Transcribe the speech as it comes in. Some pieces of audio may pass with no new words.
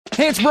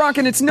Hey, it's Brock,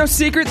 and it's no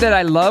secret that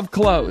I love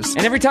clothes.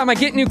 And every time I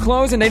get new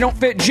clothes and they don't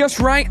fit just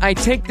right, I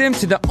take them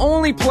to the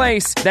only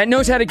place that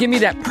knows how to give me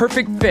that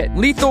perfect fit.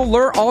 Lethal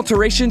Lure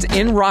Alterations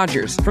in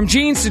Rogers. From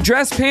jeans to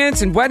dress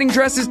pants and wedding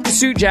dresses to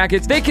suit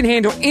jackets, they can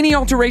handle any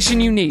alteration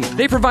you need.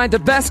 They provide the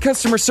best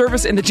customer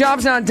service, and the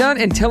job's not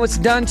done until it's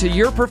done to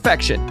your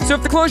perfection. So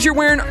if the clothes you're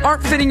wearing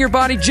aren't fitting your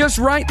body just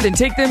right, then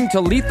take them to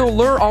Lethal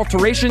Lure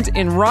Alterations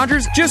in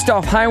Rogers, just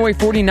off Highway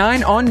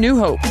 49 on New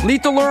Hope.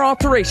 Lethal Lure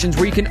Alterations,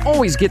 where you can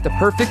always get the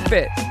perfect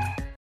fit.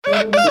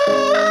 Good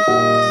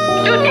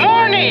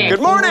morning!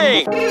 Good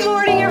morning! Good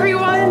morning,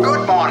 everyone!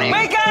 Good morning!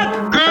 Wake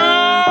up! Good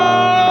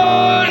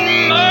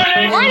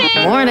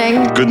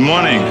morning! Good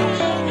morning!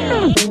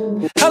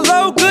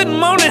 Hello, good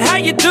morning, how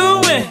you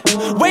doing?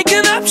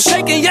 Waking up,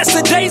 shaking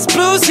yesterday's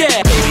blues,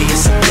 yeah. Baby,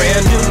 it's a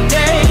brand new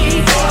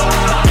day.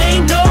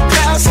 Ain't no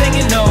clouds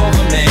hanging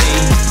over me.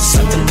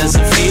 Something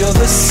doesn't feel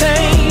the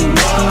same.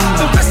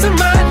 The rest of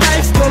my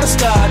life gonna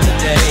start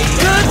today.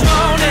 Good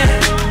morning.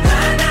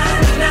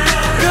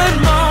 Good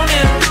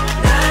morning.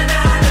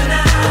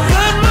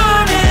 Good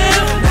morning.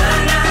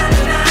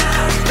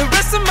 The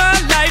rest of my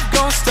life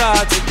gonna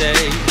start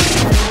today.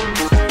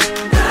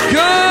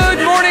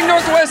 Good morning,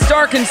 Northwest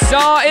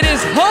Arkansas. It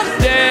is Hump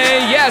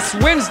Day. Yes,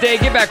 Wednesday.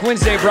 Get Back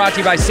Wednesday, brought to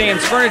you by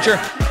Sam's Furniture.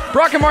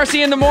 Brock and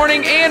Marci in the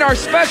morning, and our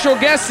special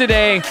guest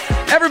today.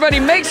 Everybody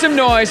make some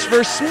noise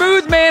for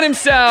Smooth Man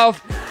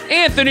himself,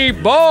 Anthony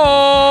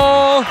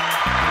Ball.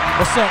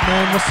 What's up,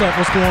 man? What's up?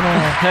 What's going on?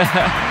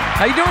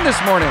 How you doing this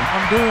morning?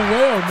 I'm doing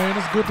well, man.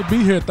 It's good to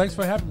be here. Thanks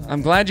for having me.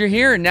 I'm glad you're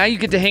here, and now you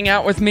get to hang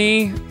out with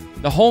me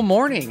the whole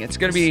morning. It's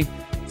gonna be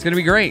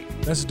great.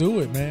 Let's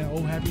do it, man.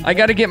 Oh, happy. I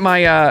got to get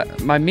my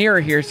my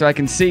mirror here so I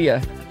can see you,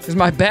 because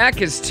my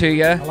back is to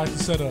you. I like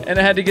the setup. And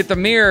I had to get the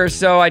mirror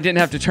so I didn't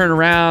have to turn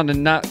around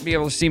and not be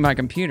able to see my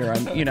computer.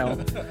 You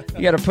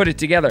got to put it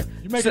together.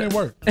 You're making it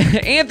work.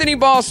 Anthony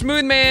Ball,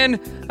 Smooth Man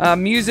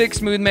Music,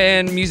 Smooth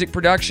Man Music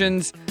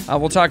Productions.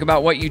 We'll talk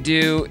about what you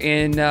do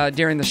in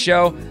during the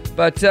show.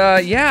 But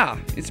yeah,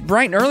 it's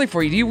bright and early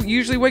for you. Do you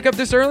usually wake up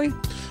this early?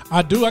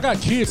 I do. I got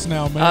kids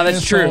now, man.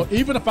 That's true. So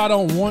even if I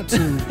don't want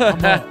to,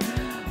 I'm up.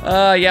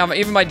 Yeah,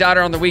 even my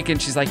daughter on the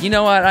weekend, she's like, you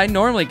know what? I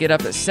normally get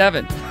up at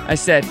 7. I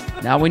said,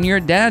 not when you're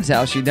at Dad's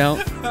house, you don't.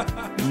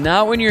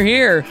 Not when you're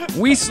here.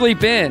 We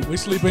sleep in. We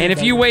sleep in. And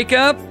if you wake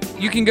up,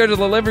 you can go to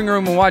the living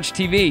room and watch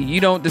TV.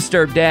 You don't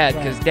disturb Dad,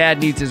 because Dad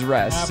needs his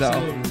rest.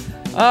 Absolutely.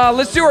 So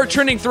let's do our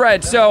trending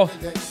thread. So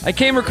I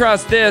came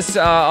across this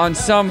on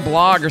some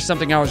blog or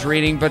something I was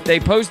reading, but they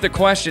posed the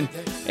question,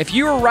 if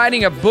you were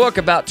writing a book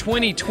about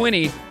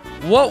 2020,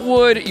 what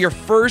would your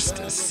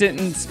first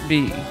sentence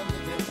be?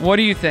 What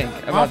do you think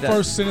about that? My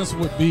first sentence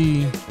would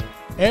be,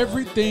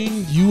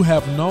 everything you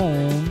have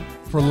known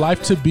for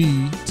life to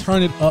be,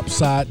 turn it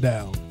upside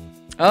down.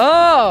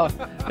 Oh,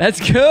 that's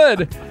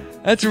good.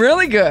 That's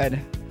really good.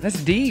 That's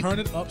deep. Turn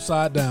it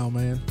upside down,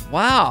 man.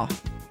 Wow.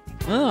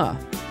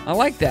 I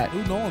like that.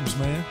 New norms,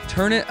 man.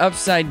 Turn it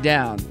upside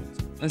down.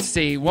 Let's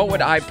see. What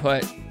would I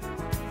put?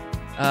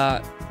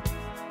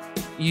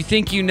 You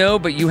think you know,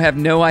 but you have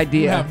no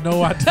idea. You have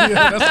no idea.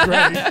 That's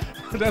great.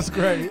 That's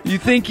great. You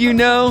think you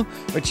know,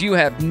 but you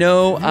have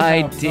no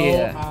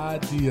idea. No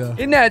idea.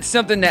 Isn't that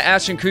something that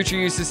Ashton Kutcher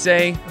used to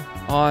say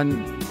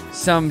on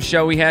some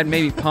show we had,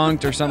 maybe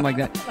Punk'd or something like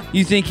that?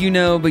 You think you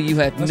know, but you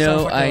have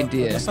no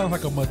idea. That sounds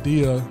like a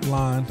Medea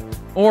line.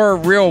 Or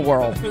Real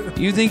World.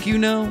 You think you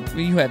know, but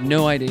you have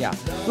no idea.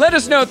 Let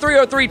us know,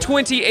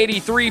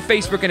 303-2083,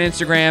 Facebook and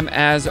Instagram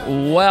as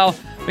well.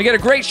 We got a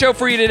great show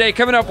for you today.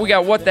 Coming up, we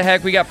got What the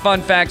Heck. We got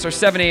Fun Facts, our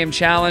 7 a.m.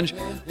 challenge.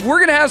 We're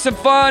going to have some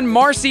fun.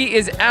 Marci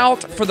is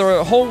out for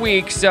the whole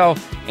week, so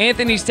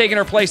Anthony's taking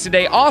her place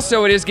today.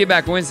 Also, it is Give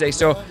Back Wednesday,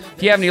 so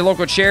if you have any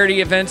local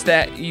charity events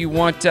that you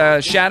want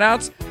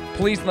shout-outs,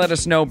 please let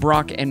us know,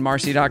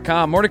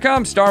 brockandmarci.com. More to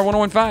come, Star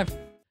 1015.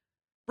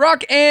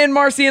 Brock and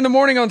Marci in the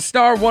morning on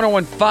Star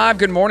 1015.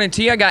 Good morning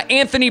to you. I got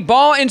Anthony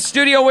Ball in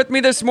studio with me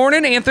this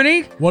morning.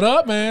 Anthony. What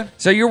up, man?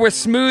 So you're with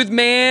Smooth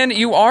Man.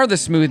 You are the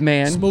Smooth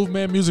Man. Smooth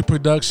Man Music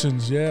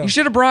Productions, yeah. You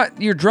should have brought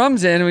your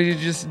drums in. We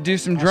could just do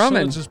some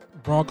drumming. I should have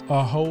just brought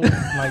a whole,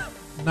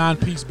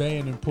 9-piece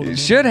band and put it in.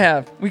 Should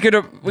have. We could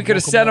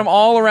have set them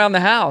all around the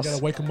house. You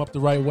gotta wake them up the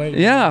right way.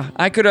 Yeah.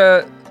 I could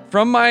have,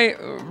 from my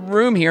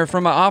room here,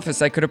 from my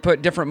office, I could have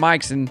put different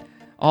mics and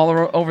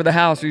all over the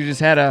house. We just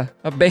had a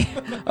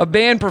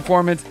band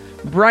performance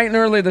bright and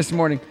early this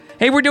morning.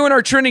 Hey, we're doing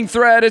our trending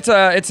thread.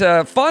 It's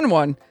a fun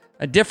one,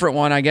 a different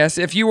one, I guess.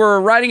 If you were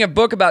writing a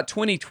book about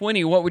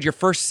 2020, what would your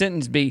first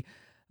sentence be?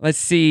 Let's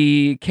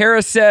see.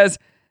 Kara says,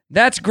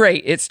 that's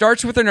great. It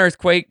starts with an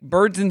earthquake,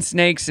 birds and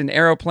snakes and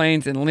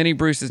aeroplanes, and Lenny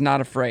Bruce is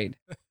not afraid.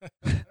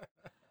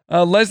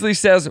 Leslie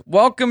says,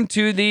 welcome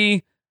to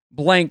the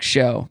blank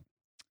show.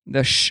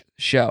 The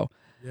show.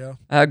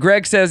 Yeah.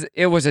 Greg says,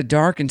 it was a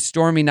dark and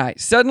stormy night.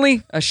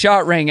 Suddenly, a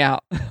shot rang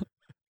out.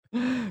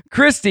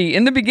 Christy,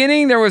 in the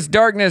beginning, there was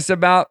darkness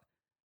about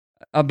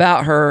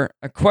her,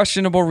 a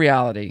questionable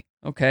reality.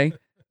 Okay.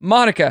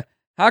 Monica,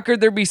 how could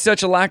there be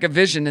such a lack of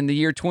vision in the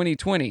year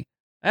 2020?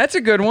 That's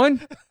a good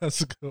one. That's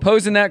a good one.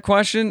 Posing that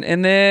question.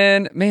 And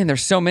then, man,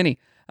 there's so many.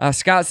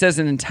 Scott says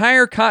an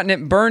entire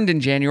continent burned in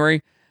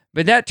January,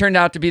 but that turned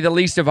out to be the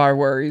least of our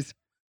worries.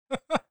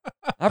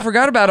 I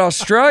forgot about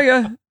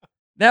Australia.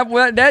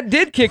 That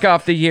did kick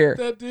off the year.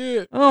 That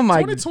did. Oh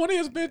my! 2020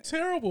 has been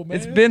terrible, man.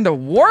 It's been the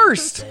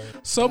worst.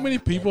 So many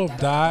people have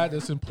died.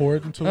 That's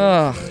important to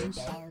us.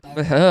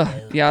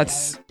 Yeah,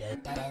 it's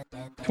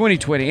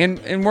 2020,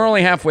 and we're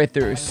only halfway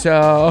through.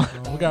 So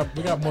we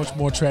got much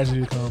more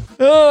tragedy to come.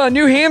 A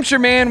New Hampshire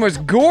man was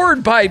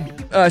gored by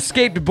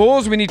escaped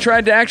bulls when he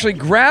tried to actually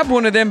grab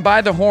one of them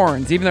by the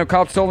horns, even though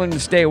cops told him to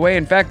stay away.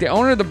 In fact, the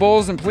owner of the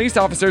bulls and police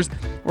officers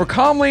were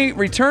calmly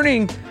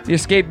returning the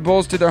escaped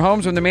bulls to their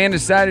homes when the man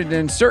decided to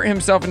insert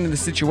himself into the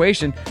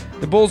situation.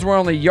 The bulls were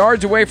only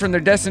yards away from their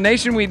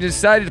destination. We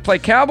decided to play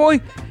cowboy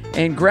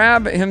and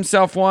grab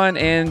himself one,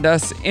 and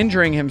thus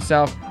injuring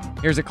himself.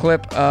 Here's a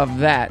clip of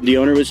that. The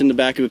owner was in the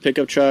back of a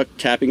pickup truck,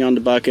 tapping on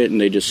the bucket,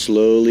 and they just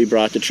slowly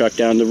brought the truck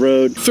down the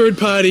road. Third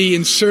party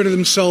inserted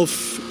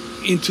himself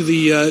into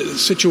the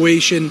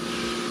situation,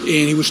 and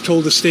he was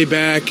told to stay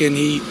back, and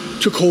he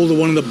took hold of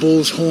one of the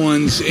bull's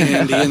horns,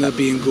 and he ended up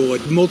being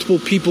gored. Multiple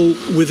people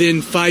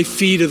within 5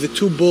 feet of the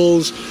two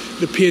bulls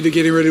appeared to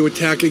getting ready to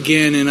attack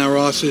again, and our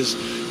officers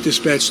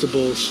dispatched the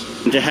bulls.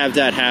 And to have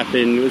that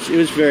happen, it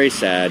was very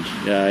sad.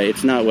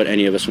 It's not what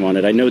any of us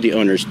wanted. I know the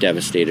owner's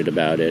devastated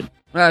about it.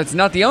 It's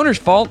not the owner's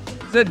fault.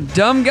 It's a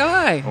dumb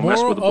guy. Don't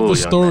mess with the bull,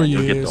 young man.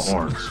 You'll get the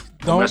horns.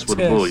 Don't mess with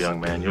the bull,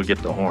 young man. You'll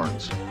get the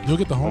horns. You'll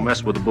get the horns. Don't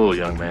mess with the bull,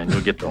 young man.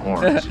 You'll get the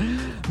horns.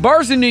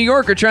 Bars in New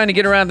York are trying to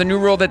get around the new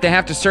rule that they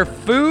have to serve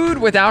food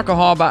with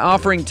alcohol by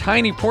offering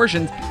tiny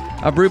portions.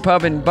 A brew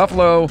pub in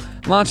Buffalo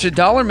launched a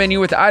 $1 menu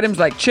with items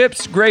like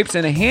chips, grapes,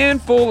 and a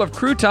handful of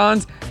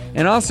croutons,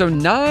 and also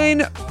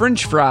 9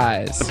 French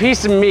fries. A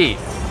piece of meat,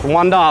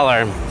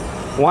 $1.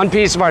 1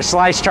 piece of our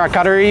sliced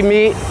charcuterie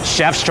meat,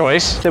 chef's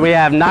choice. Then we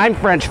have 9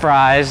 French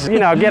fries,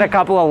 get a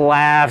couple of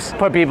laughs,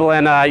 put people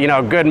in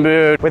a, good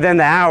mood. Within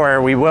the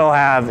hour, we will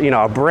have,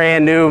 a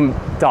brand new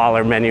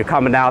 $1 menu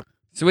coming out.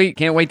 Sweet,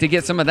 can't wait to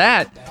get some of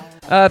that.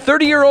 A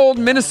 30-year-old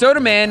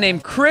Minnesota man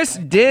named Chris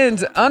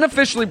Dins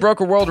unofficially broke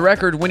a world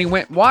record when he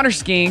went water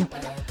skiing.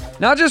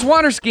 Not just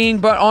water skiing,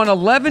 but on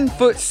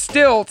 11-foot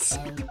stilts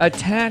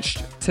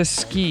attached to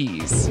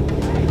skis.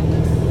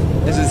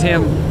 This is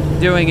him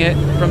doing it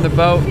from the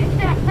boat.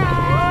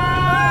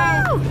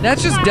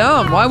 That's just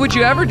dumb. Why would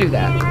you ever do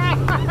that?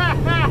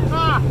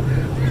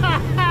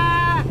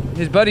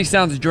 His buddy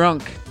sounds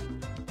drunk.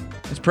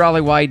 That's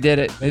probably why he did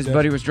it. His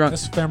buddy was drunk.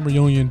 That's family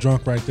reunion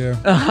drunk right there.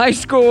 A high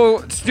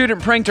school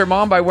student pranked her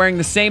mom by wearing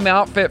the same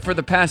outfit for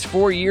the past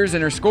 4 years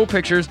in her school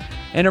pictures,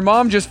 and her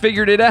mom just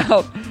figured it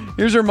out.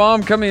 Here's her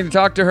mom coming to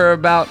talk to her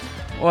about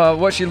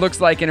what she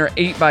looks like in her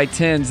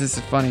 8x10s. This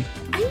is funny.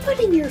 I'm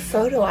putting your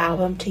photo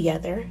album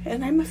together,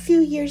 and I'm a few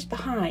years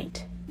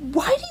behind.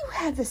 Why do you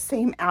have the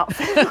same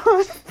outfit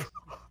on?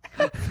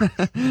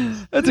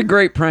 That's a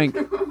great prank.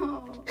 Did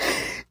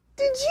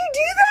you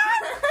do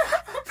that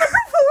for 4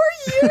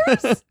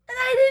 years? And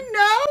I didn't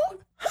know?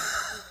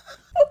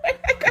 Oh my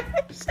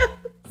gosh.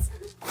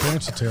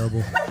 Parents are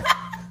terrible.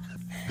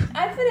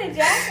 I put a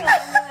jacket on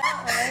that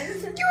one.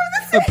 You were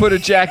the same. I put a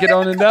jacket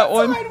on in that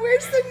one.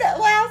 Where's the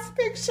last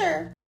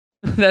picture?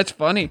 That's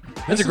funny.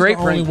 That's a great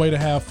the prank. only way to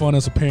have fun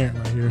as a parent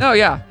right here. Oh,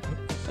 yeah.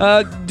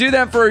 Do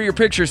that for your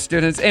pictures,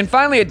 students. And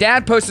finally, a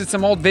dad posted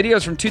some old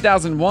videos from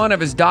 2001 of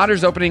his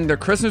daughters opening their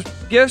Christmas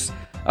gifts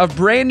of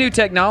brand new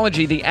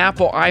technology, the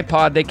Apple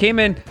iPod. They came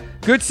in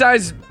good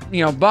size,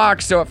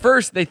 box. So at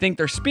first they think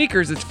they're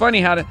speakers. It's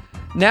funny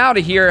now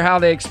to hear how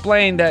they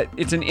explain that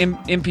it's an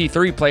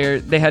MP3 player.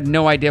 They had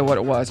no idea what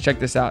it was. Check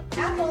this out.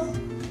 Apple.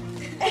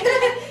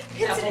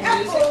 It's an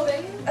Apple.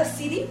 A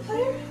CD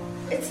player?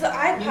 It's the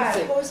iPod.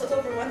 It holds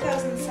over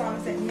 1,000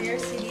 songs at near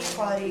CD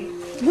quality.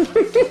 Do you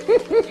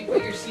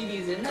put your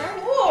CDs in there?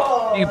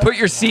 Whoa. You put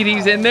your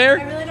CDs in there?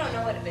 I really don't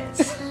know what it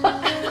is.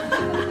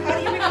 How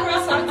do you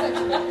record songs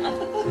actually?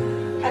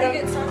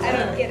 I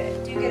don't get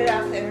it. Do you get it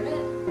off the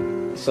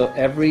internet? So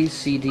every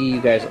CD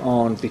you guys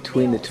own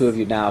between the two of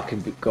you now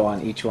can go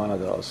on each one of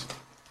those.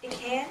 It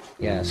can?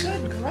 Yes.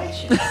 Good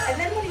gracious. And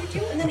then what do you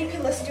do? And then you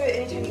can listen to it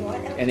anytime you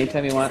want?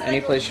 Anytime you want,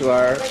 any place you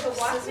are. Like a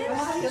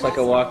Walkman? It's like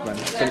a Walkman.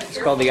 It's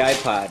called the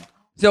iPod.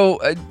 So,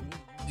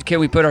 can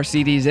we put our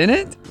CDs in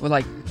it? Well,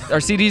 our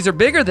CDs are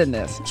bigger than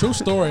this. True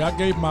story. I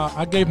gave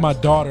my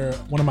daughter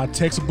one of my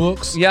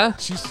textbooks. Yeah.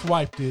 She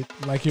swiped it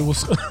like it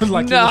was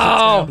like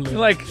No, it was a tablet.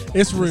 like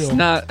it's real. It's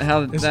not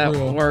how It's that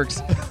real.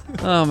 works.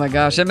 Oh my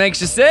gosh, that makes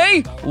you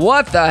say,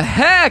 "What the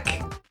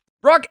heck?"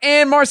 Brock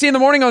and Marci in the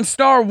morning on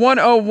Star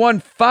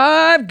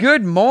 1015.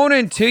 Good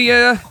morning to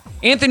you.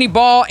 Anthony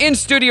Ball in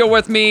studio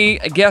with me,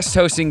 guest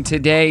hosting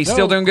today.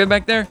 Still doing good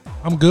back there?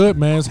 I'm good,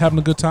 man. It's having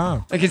a good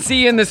time. I can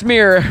see you in this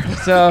mirror,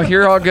 so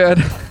you're all good.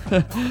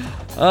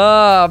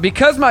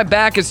 Because my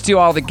back is to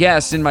all the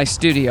guests in my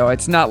studio,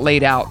 it's not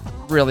laid out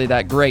really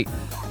that great.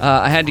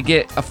 I had to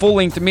get a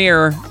full-length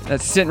mirror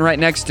that's sitting right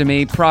next to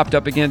me, propped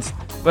up against,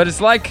 but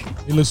it's like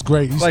it looks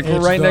great. Like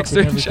we're right next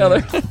to each other.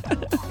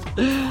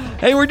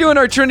 Hey, we're doing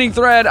our trending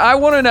thread. I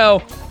want to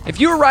know, if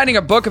you were writing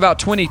a book about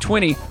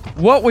 2020,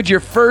 what would your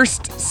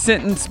first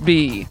sentence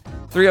be?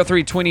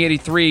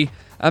 303-2083.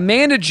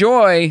 Amanda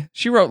Joy,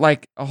 she wrote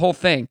like a whole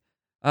thing.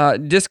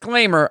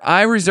 Disclaimer,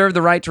 I reserve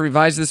the right to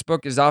revise this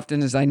book as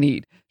often as I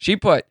need. She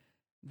put,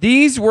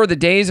 these were the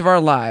days of our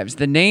lives.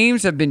 The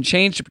names have been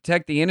changed to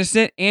protect the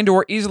innocent and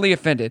or easily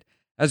offended,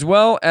 as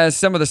well as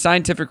some of the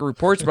scientific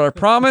reports, but I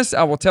promise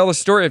I will tell the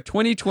story of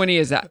 2020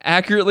 as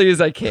accurately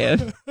as I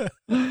can.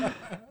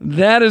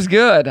 That is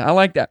good. I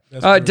like that.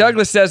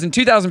 Douglas says, in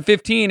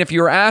 2015, if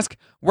you were asked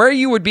where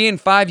you would be in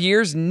 5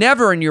 years,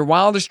 never in your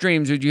wildest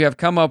dreams would you have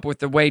come up with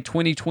the way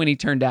 2020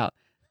 turned out.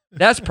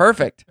 That's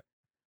perfect.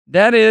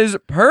 That is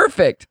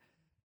perfect.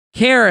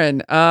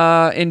 Karen,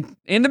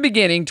 in the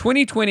beginning,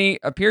 2020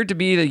 appeared to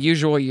be the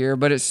usual year,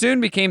 but it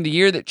soon became the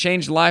year that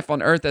changed life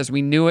on Earth as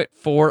we knew it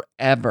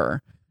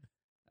forever.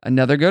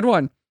 Another good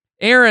one.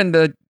 Aaron,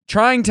 the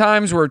trying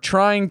times were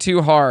trying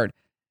too hard.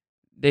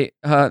 The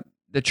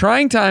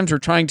trying times were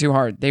trying too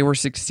hard. They were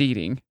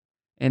succeeding.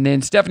 And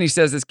then Stephanie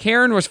says, as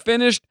Karen was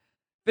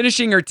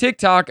finishing her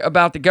TikTok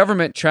about the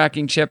government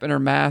tracking chip in her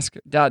mask, ...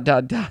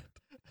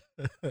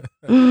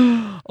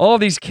 All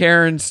these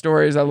Karen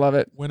stories. I love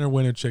it.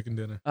 Winner, chicken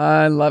dinner.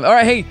 I love it. All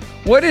right. Hey,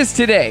 what is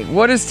today?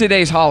 What is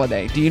today's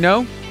holiday? Do you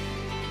know?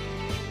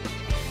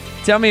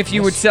 Tell me if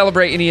you would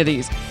celebrate any of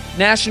these.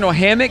 National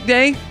Hammock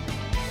Day.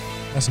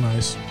 That's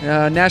nice.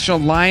 National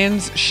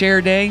Lions Share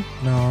Day.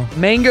 No.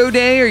 Mango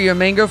Day. Are you a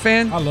mango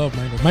fan? I love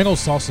mango. Mango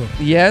salsa.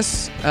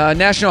 Yes.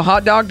 National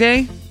Hot Dog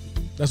Day.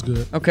 That's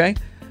good. Okay.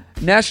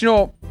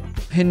 National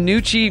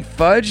Hinuchi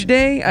Fudge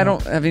Day. I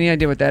don't have any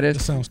idea what that is.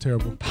 That sounds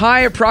terrible.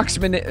 Pie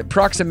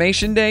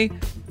Approximation Day.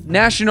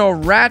 National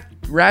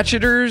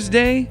Ratcheters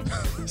Day.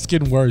 It's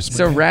getting worse, man.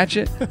 So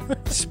ratchet.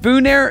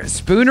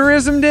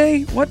 Spoonerism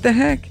Day. What the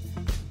heck?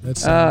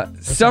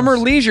 Summer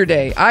Leisure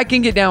Day. I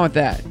can get down with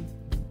that.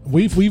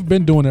 We've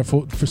been doing it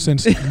for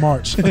since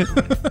March.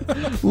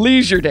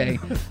 Leisure Day.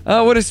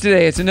 What is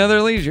today? It's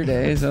another leisure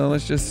day, so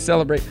let's just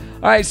celebrate.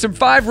 All right, some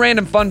 5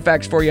 random fun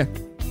facts for you.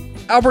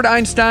 Albert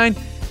Einstein,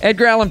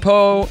 Edgar Allan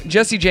Poe,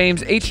 Jesse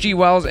James, H.G.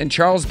 Wells, and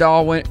Charles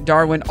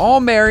Darwin all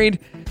married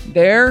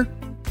their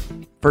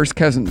first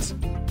cousins.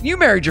 You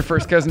married your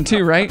first cousin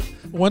too, right?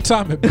 One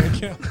time it didn't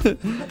count.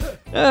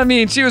 I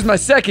mean, she was my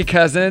second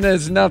cousin.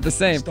 It's not the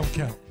same. Just don't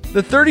count.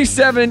 The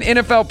 37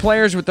 NFL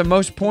players with the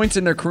most points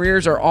in their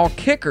careers are all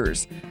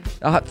kickers.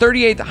 The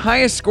 38th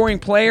highest scoring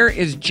player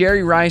is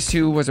Jerry Rice,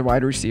 who was a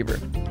wide receiver.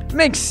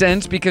 Makes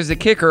sense because the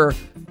kicker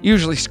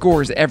usually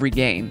scores every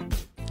game.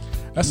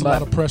 That's a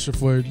lot of pressure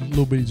for a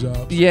little bitty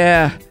job.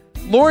 Yeah.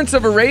 Lawrence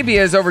of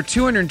Arabia is over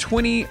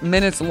 220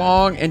 minutes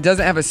long and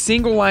doesn't have a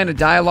single line of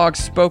dialogue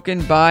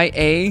spoken by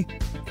a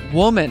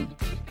woman.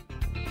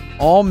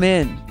 All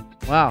men.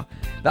 Wow.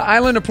 The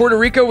island of Puerto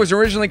Rico was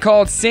originally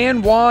called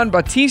San Juan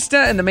Bautista,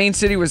 and the main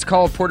city was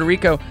called Puerto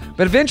Rico.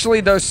 But eventually,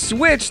 those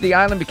switched. The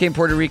island became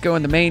Puerto Rico,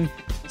 and the main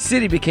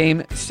city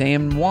became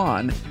San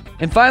Juan.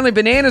 And finally,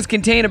 bananas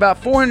contain about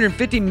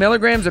 450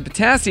 milligrams of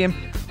potassium,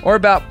 or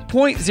about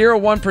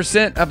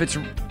 0.01%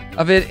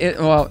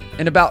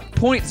 and about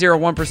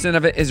 0.01%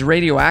 of it is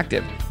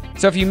radioactive.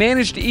 So if you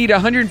manage to eat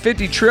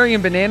 150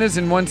 trillion bananas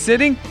in one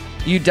sitting,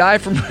 you die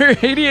from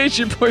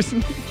radiation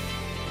poisoning.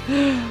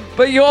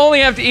 But you only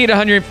have to eat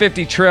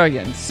 150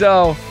 trillion.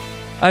 So,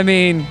 I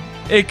mean,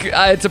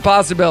 it's a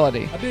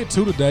possibility. I did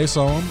 2 today,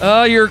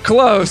 so you're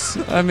close.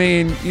 I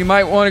mean, you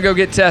might want to go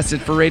get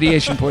tested for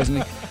radiation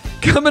poisoning.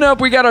 Coming up,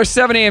 we got our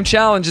 7 a.m.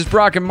 challenge. It's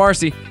Brock and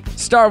Marci.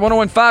 Star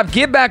 101.5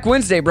 Give Back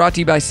Wednesday, brought to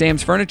you by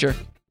Sam's Furniture.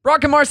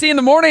 Brock and Marci in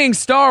the morning,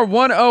 Star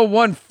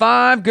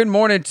 101.5. Good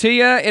morning to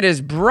you. It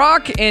is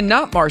Brock and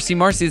not Marci.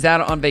 Marci's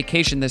out on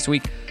vacation this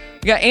week.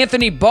 We got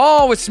Anthony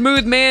Ball with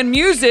Smooth Man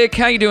Music.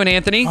 How you doing,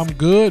 Anthony? I'm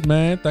good,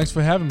 man. Thanks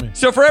for having me.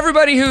 So for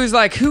everybody who's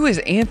like, who is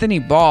Anthony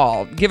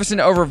Ball? Give us an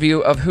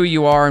overview of who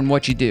you are and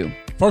what you do.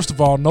 First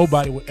of all,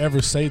 nobody would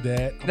ever say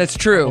that. That's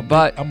true,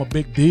 but I'm a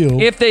big deal.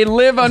 If they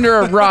live under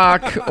a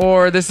rock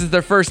or this is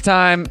their first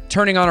time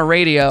turning on a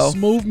radio.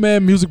 Smooth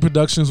Man Music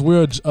Productions,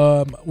 we're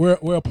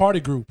a party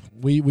group.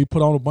 We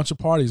put on a bunch of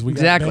parties. We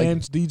got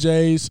bands,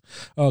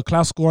 DJs,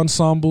 classical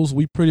ensembles.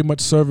 We pretty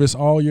much service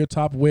all your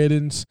top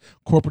weddings,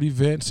 corporate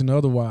events, and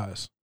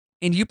otherwise.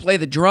 And you play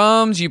the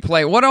drums,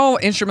 what all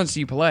instruments do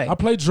you play? I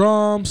play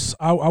drums.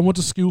 I went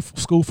to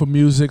school for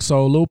music,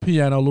 so a little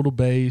piano, a little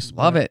bass.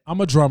 Love it.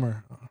 I'm a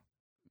drummer.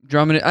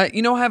 Drumming. I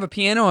have a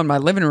piano in my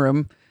living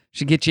room.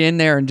 Should get you in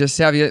there and just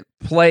have you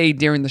play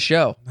during the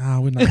show.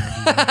 No, we're not gonna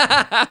do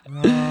that.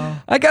 No.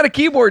 I got a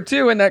keyboard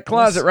too in that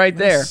closet right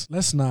there.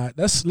 Let's not.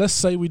 Let's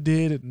say we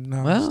did it.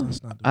 No,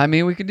 let's not do I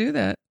mean, we could do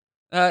that.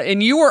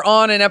 And you were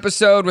on an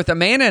episode with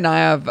Amanda and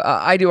I of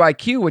I Do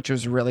IQ, which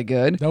was really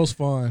good. That was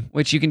fun.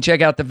 Which you can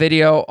check out the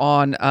video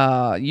on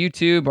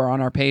YouTube or on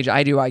our page,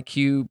 I Do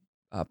IQ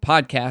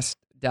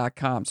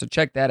podcast.com. So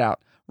check that out.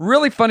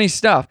 Really funny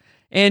stuff.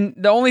 And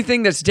the only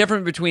thing that's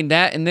different between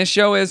that and this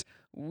show is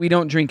we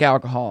don't drink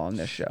alcohol on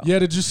this show. Yeah,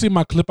 did you see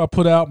my clip I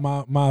put out?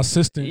 My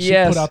assistant, she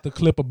put out the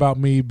clip about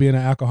me being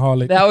an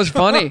alcoholic. That was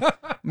funny.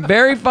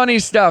 Very funny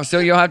stuff. So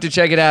you'll have to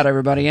check it out,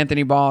 everybody.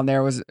 Anthony Ball in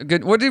there was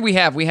good. What did we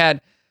have? We had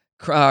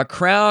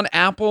Crown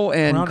apple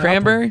and Crown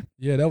cranberry. apple.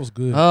 Yeah, that was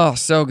good. Oh,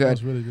 so good. That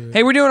was really good.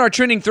 Hey, we're doing our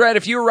trending thread.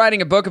 If you were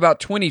writing a book about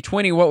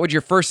 2020, what would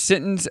your first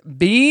sentence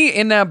be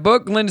in that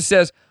book? Linda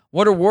says,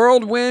 what a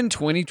whirlwind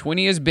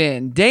 2020 has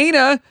been.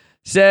 Dana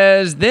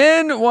says,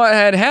 then what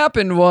had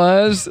happened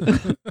was...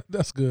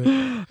 That's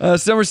good.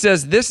 Summer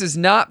says, this is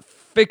not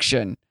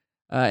fiction.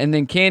 And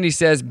then Candy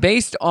says,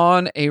 based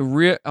on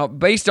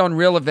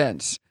real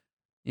events.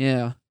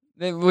 Yeah.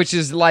 Which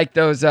is like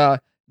those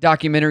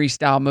documentary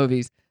style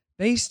movies.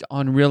 Based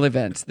on real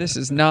events. This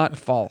is not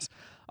false.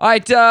 All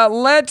right,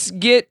 let's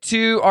get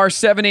to our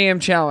 7 a.m.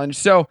 challenge.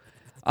 So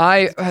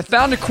I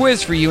found a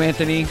quiz for you,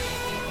 Anthony.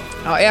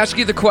 I'll ask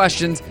you the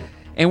questions,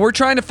 and we're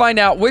trying to find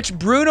out which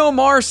Bruno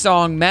Mars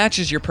song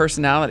matches your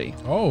personality.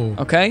 Oh.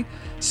 Okay?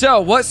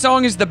 So what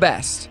song is the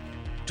best?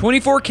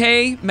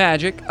 24K,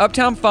 Magic,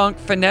 Uptown Funk,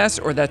 Finesse,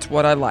 or That's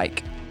What I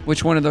Like?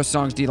 Which one of those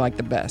songs do you like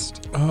the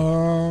best?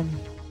 What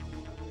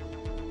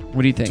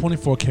do you think?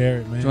 24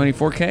 karat, man.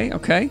 24K,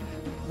 okay.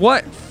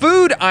 What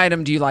food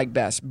item do you like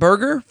best?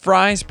 Burger,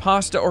 fries,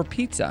 pasta, or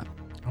pizza?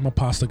 I'm a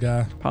pasta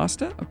guy.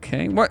 Pasta?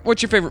 Okay.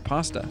 What's your favorite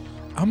pasta?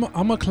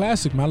 I'm a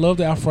classic, man. I love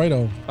the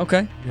Alfredo.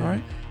 Okay. Yeah. All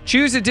right.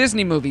 Choose a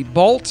Disney movie.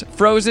 Bolt,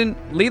 Frozen,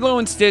 Lilo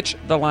and Stitch,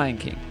 The Lion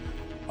King.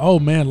 Oh,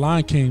 man.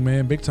 Lion King,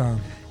 man. Big time.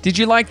 Did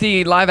you like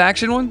the live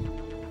action one?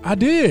 I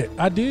did.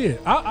 I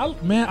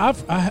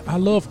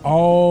love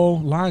all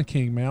Lion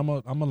King,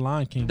 man. I'm a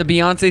Lion King. The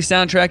Beyonce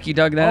soundtrack, you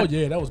dug that? Oh,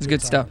 yeah. That was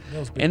good stuff.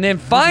 Big And then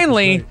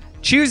finally,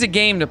 choose a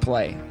game to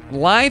play.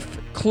 Life,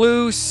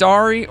 Clue,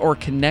 Sorry, or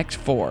Connect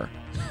 4.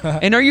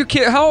 And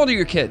how old are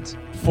your kids?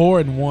 4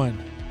 and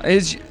 1.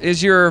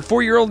 Is your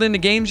 4-year-old into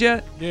games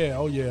yet? Yeah,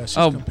 oh yeah, she's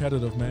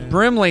competitive, man.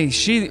 Brimley,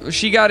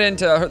 she got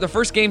into the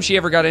first game she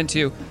ever got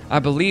into, I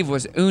believe,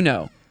 was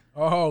Uno.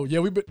 Oh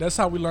yeah, that's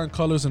how we learn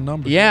colors and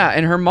numbers. Yeah,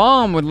 and her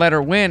mom would let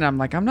her win. I'm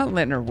like, I'm not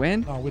letting her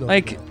win. No, we don't.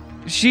 Like,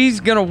 she's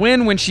gonna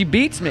win when she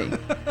beats me.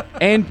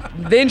 And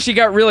then she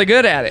got really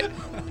good at it,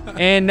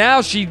 and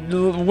now she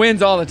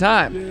wins all the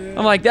time. Yeah.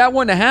 I'm like, that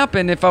wouldn't have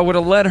happened if I would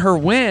have let her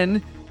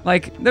win.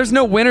 Like, there's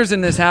no winners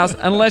in this house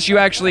unless you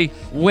actually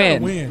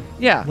win. Win.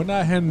 Yeah. We're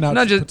not handing out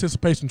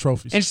participation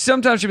trophies. And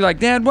sometimes she'll be like,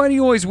 Dad, why do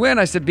you always win?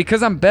 I said,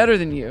 because I'm better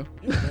than you.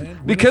 Yeah,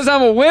 because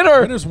I'm a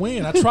winner. Winners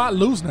win. I tried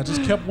losing. I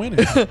just kept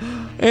winning.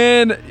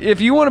 And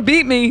if you want to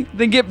beat me,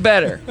 then get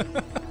better.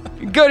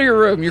 Go to your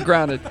room. You're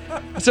grounded.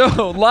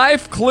 So,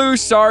 Life, Clue,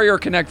 Sorry, or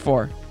Connect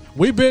 4?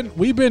 We've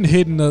been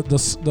hitting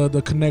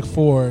the Connect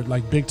 4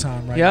 like big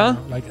time right now.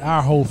 Like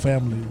our whole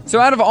family. So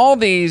out of all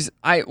these,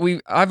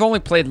 I've only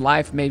played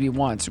Life maybe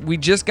once. We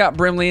just got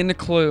Brimley into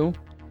Clue.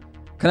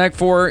 Connect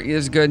 4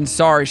 is good, and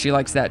Sorry, she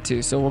likes that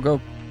too. So we'll go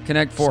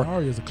Connect 4.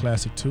 Sorry is a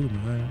classic too,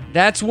 man.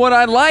 That's What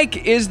I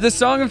Like is the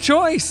song of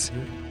choice.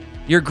 Yeah.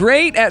 You're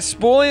great at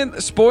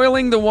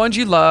spoiling the ones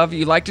you love.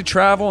 You like to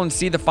travel and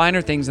see the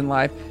finer things in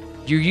life.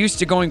 You're used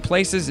to going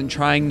places and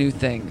trying new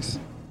things.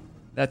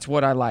 That's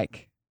What I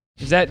Like.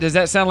 Does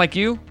that sound like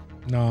you?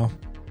 No.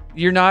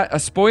 You're not a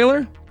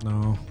spoiler?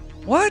 No.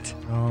 What?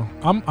 No.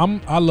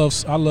 I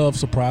love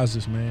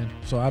surprises, man.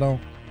 So I don't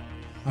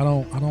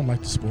like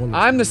the spoilers.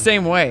 I'm the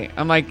same way.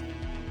 I'm like,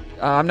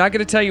 I'm not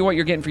going to tell you what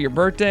you're getting for your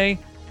birthday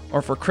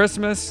or for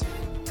Christmas.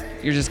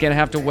 You're just going to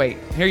have to wait.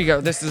 Here you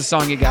go. This is the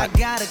song you got.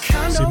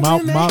 See,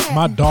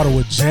 my daughter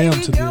would jam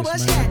to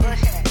this, man.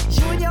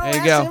 There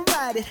you go.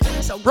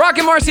 Brock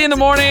and Marci in the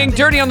morning.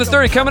 Dirty on the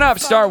 30 coming up.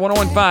 Star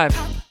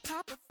 101.5.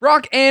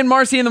 Brock and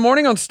Marci in the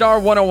morning on Star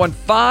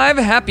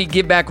 101.5. Happy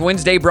Give Back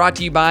Wednesday, brought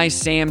to you by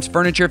Sam's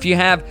Furniture. If you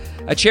have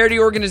a charity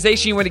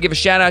organization you want to give a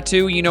shout out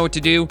to, you know what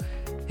to do.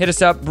 Hit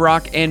us up,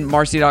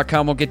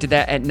 brockandmarci.com. We'll get to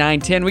that at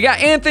 9:10. We got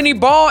Anthony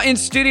Ball in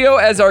studio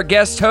as our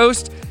guest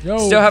host. Yo,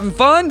 still having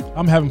fun?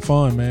 I'm having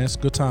fun, man. It's a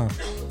good time.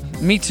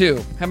 Me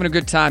too. Having a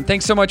good time.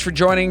 Thanks so much for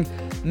joining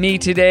me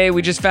today.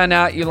 We just found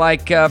out you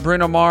like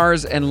Bruno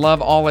Mars and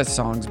love all his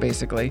songs,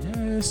 basically.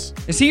 Yes.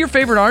 Is he your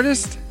favorite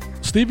artist?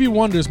 Stevie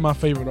Wonder is my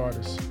favorite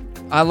artist.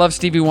 I love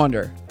Stevie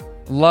Wonder.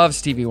 Love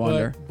Stevie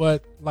Wonder.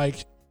 But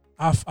like,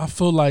 I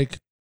feel like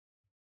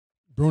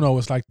Bruno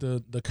is like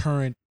the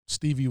current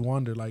Stevie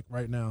Wonder, like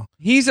right now.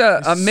 He's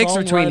a mix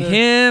between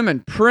him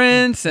and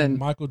Prince and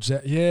Michael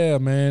Jackson. Yeah,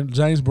 man.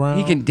 James Brown.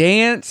 He can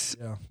dance.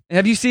 Yeah.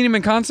 Have you seen him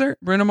in concert,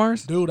 Bruno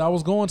Mars? Dude, I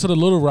was going to the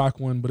Little Rock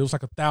one, but it was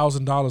like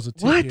 $1,000 a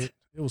ticket. What?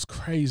 It was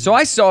crazy. So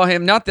I saw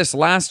him, not this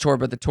last tour,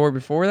 but the tour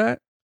before that,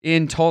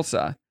 in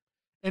Tulsa.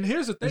 And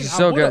here's the thing.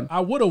 Good. I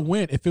would have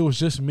went if it was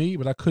just me,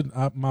 but I couldn't.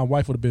 My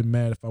wife would have been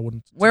mad if I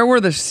wouldn't. Where were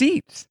the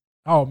seats?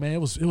 Oh man, it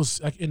was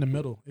like in the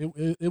middle.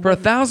 It for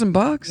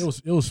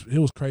 $1,000. It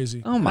was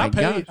crazy. Oh my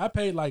god! I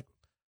paid like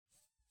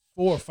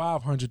 $400 or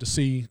 $500 to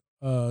see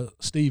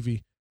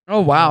Stevie.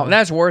 Oh wow,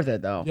 that's worth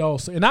it though. Yo,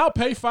 and I'll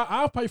pay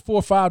 $4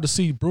 or $5 to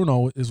see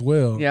Bruno as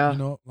well. Yeah, you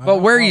know. Like, but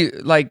where are you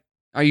like?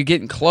 Are you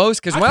getting close?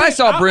 Because when I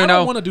saw Bruno, I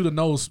don't want to do the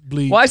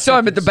nosebleed. Well, I saw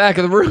him at the back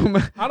of the room.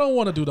 I don't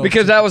want to do those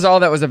because that was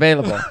all that was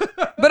available.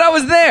 But I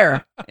was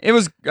there. It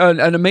was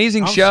an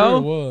amazing show. Sure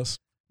it was.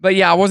 But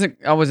yeah, I wasn't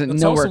The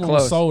nowhere Tulsa one was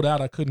close. sold out.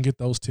 I couldn't get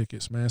those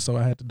tickets, man. So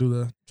I had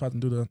to try to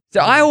do the. So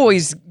I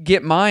always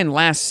get mine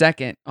last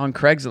second on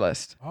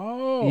Craigslist.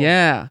 Oh.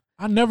 Yeah.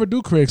 I never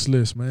do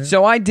Craigslist, man.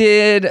 So I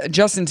did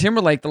Justin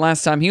Timberlake the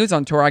last time he was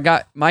on tour. I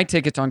got my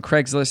tickets on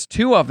Craigslist,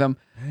 2 of them,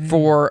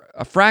 for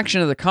a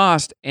fraction of the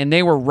cost, and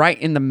they were right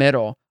in the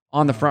middle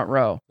on the front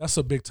row. That's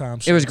a big time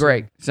show. It was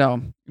great. So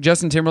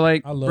Justin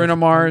Timberlake, Bruno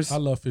Mars. I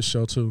love his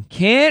show too.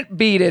 Can't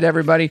beat it,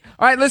 everybody.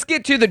 All right, let's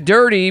get to the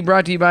dirty,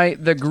 brought to you by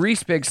the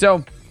Grease Pig.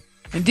 So,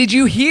 did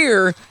you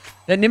hear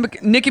that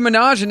Nicki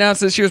Minaj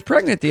announced that she was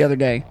pregnant the other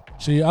day?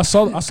 I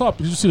saw.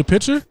 Did you see the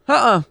picture?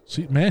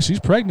 She's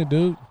pregnant,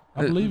 dude.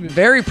 I believe it.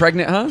 Very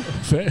pregnant, huh?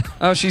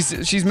 Oh,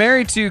 she's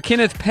married to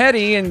Kenneth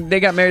Petty, and they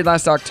got married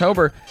last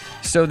October.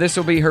 So this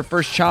will be her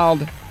first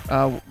child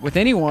with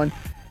anyone,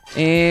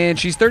 and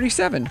she's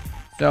 37.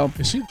 So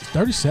is she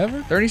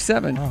 37?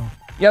 37. Wow.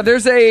 Yeah,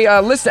 there's a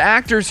list of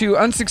actors who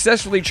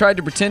unsuccessfully tried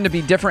to pretend to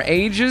be different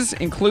ages,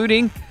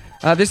 including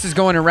this is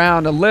going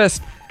around a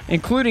list,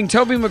 including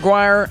Tobey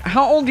Maguire.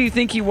 How old do you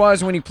think he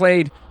was when he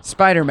played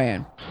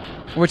Spider-Man?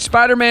 Which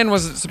Spider-Man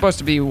was supposed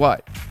to be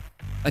what?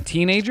 A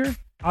teenager?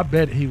 I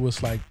bet he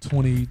was like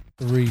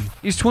 23.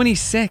 He's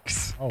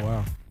 26. Oh,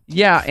 wow.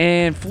 Yeah,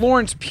 and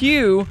Florence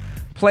Pugh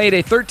played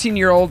a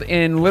 13-year-old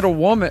in Little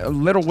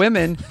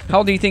Women. How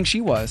old do you think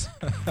she was?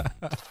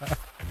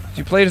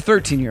 She played a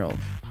 13-year-old.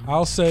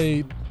 I'll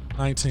say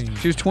 19.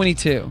 She was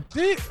 22.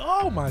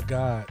 Oh, my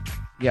God.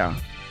 Yeah,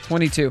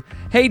 22.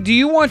 Hey, do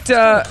you want...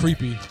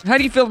 creepy. How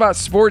do you feel about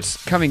sports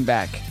coming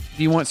back?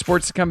 Do you want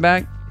sports to come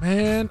back?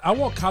 Man, I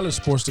want college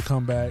sports to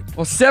come back.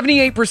 Well,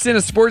 78%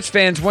 of sports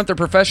fans want their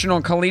professional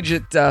and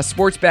collegiate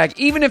sports back,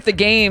 even if the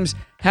games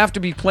have to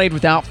be played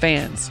without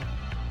fans.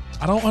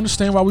 I don't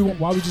understand why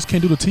we just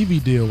can't do the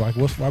TV deal. Like,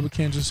 why we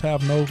can't just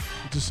have we're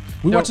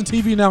watching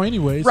TV now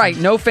anyways. Right,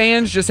 no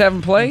fans, just have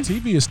them play.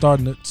 TV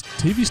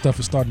stuff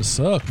is starting to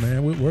suck,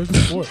 man. Where's the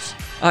sports?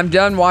 I'm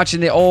done watching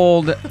the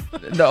old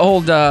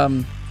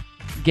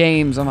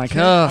games. I'm like,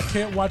 ugh. I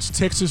can't watch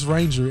Texas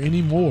Ranger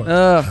anymore.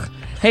 Ugh.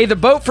 Hey, the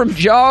boat from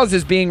Jaws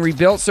is being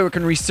rebuilt so it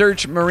can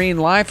research marine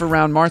life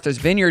around Martha's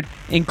Vineyard,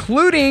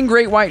 including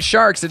great white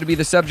sharks. It'll be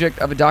the subject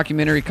of a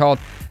documentary called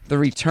The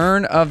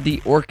Return of the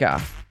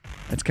Orca.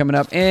 That's coming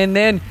up. And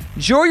then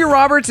Julia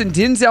Roberts and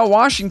Denzel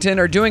Washington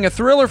are doing a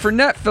thriller for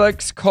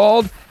Netflix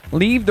called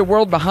Leave the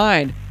World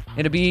Behind.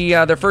 It'll be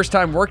their first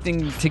time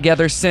working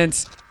together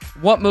since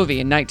what movie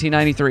in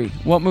 1993?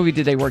 What movie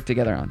did they work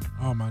together on?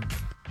 Oh, my.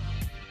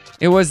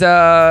 It was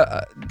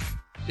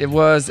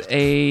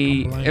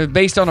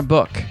based on a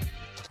book.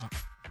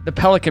 The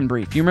Pelican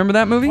Brief. You remember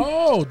that movie?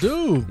 Oh,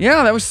 dude.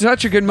 Yeah, that was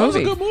such a good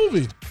movie. That was a good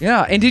movie.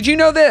 Yeah, and did you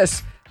know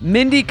this?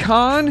 Mindy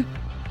Kahn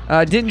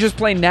didn't just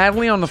play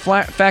Natalie on the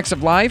Facts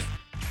of Life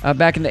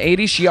back in the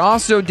 80s. She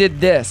also did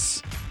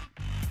this.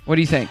 What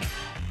do you think?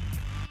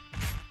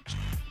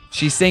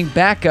 She sang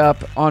backup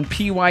on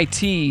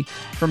PYT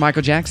for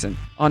Michael Jackson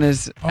on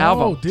his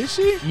album. Oh, did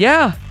she?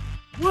 Yeah.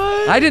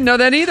 What? I didn't know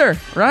that either,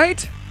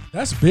 right?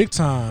 That's big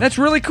time. That's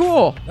really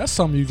cool. That's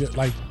something you get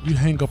you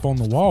hang up on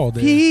the wall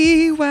there.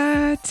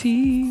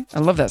 PYT. I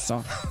love that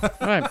song. All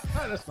right.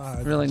 That's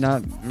not really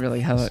not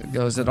really how it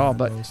goes at all,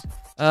 but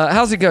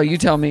how's it go? You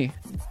tell me.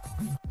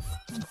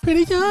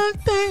 Pretty young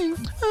thing.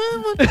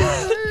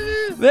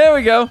 There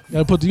we go.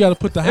 You gotta put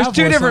the There's half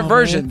two voice different on,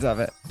 versions man. of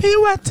it.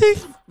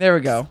 PYT. There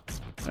we go.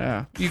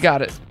 Yeah, you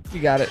got it.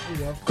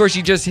 Of course,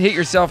 you just hit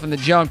yourself in the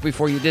junk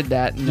before you did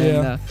that. And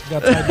yeah,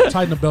 gotta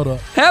tighten the belt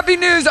up. Happy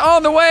news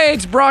on the way.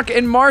 It's Brock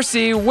and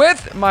Marci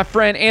with my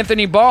friend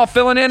Anthony Ball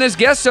filling in as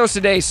guest host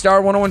today,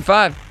 Star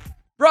 101.5.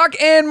 Brock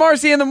and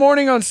Marci in the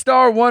morning on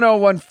Star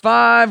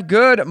 101.5.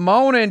 Good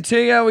morning to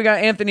you. We got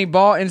Anthony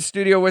Ball in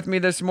studio with me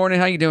this morning.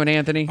 How you doing,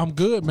 Anthony? I'm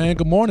good, man.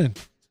 Good morning.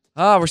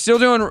 We're still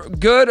doing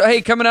good.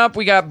 Hey, coming up,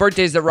 we got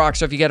birthdays that rock.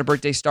 So if you got a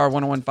birthday,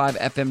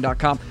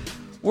 star1015fm.com.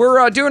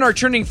 We're doing our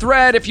trending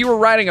thread. If you were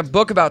writing a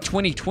book about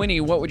 2020,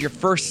 what would your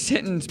first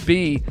sentence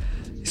be?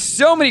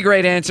 So many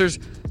great answers.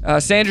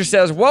 Sandra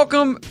says,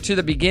 welcome to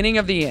the beginning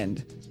of the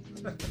end.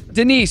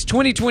 Denise,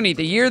 2020,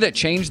 the year that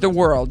changed the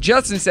world.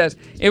 Justin says,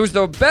 it was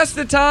the best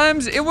of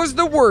times. It was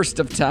the worst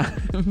of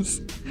times.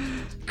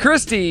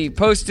 Christy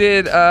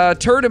posted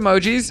turd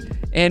emojis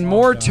and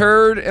more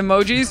turd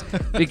emojis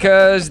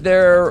because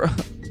there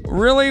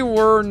really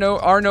are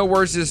no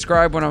words to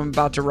describe what I'm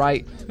about to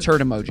write.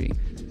 Turd emoji.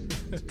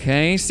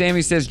 Okay,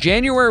 Sammy says,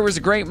 January was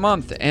a great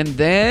month. And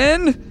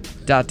then, ...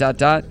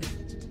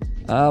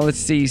 let's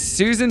see.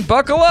 Susan,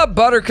 buckle up,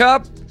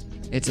 Buttercup.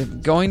 It's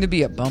going to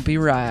be a bumpy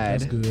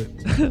ride. That's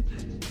good.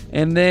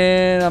 And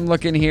then I'm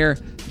looking here.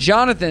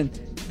 Jonathan,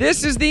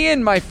 this is the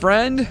end, my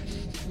friend.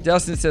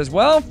 Dustin says,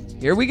 well,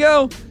 here we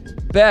go.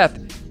 Beth,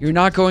 you're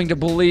not going to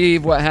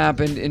believe what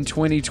happened in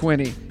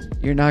 2020.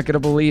 You're not going to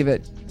believe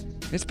it.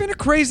 It's been a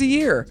crazy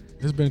year.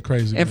 It's been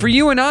crazy. And for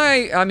you and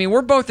I mean,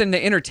 we're both in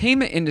the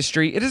entertainment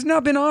industry. It has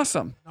not been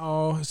awesome.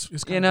 No, it's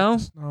you know,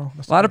 a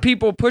lot of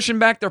people pushing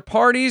back their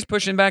parties,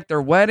 pushing back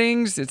their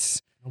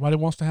weddings. Nobody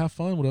wants to have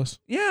fun with us.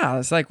 Yeah,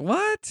 it's like,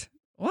 what?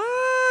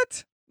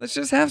 Let's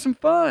just have some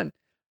fun.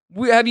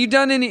 Have you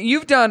done any?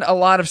 You've done a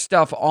lot of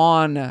stuff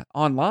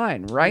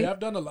online, right? Yeah,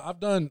 I've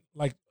done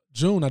like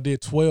June. I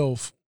did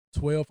 12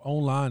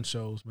 online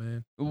shows,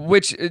 man.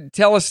 Which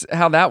tell us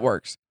how that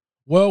works.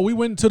 Well, we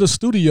went to the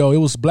studio. It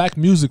was Black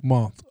Music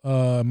Month.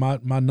 My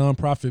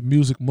nonprofit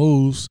Music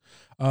Moves.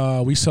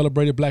 We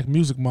celebrated Black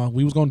Music Month.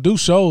 We was gonna do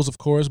shows, of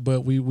course,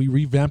 but we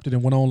revamped it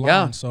and went online.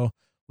 Yeah. So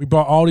we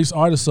brought all these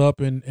artists up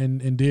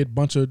and did a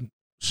bunch of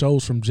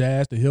shows from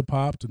jazz to hip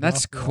hop to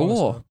That's gospel, all that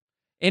cool. stuff.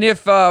 And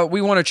if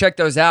we want to check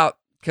those out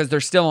because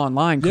they're still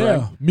online,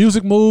 correct? Yeah,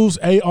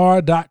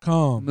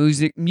 musicmovesar.com.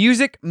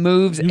 Music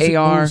moves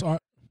AR.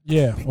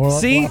 Yeah, or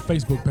See? our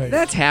Facebook page.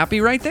 That's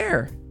happy right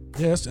there.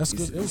 Yes, that's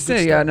good. It was Say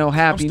good you got stuff. no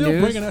happy I'm still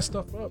news. bringing that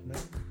stuff up, man.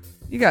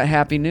 You got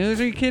happy news?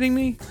 Are you kidding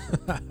me?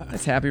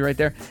 That's happy right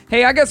there.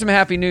 Hey, I got some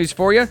happy news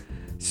for you.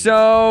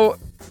 So,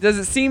 does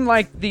it seem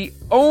like the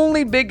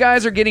only big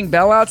guys are getting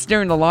bailouts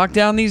during the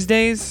lockdown these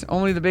days?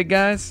 Only the big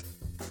guys?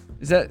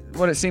 Is that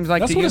what it seems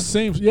like That's to what you? it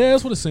seems. Yeah,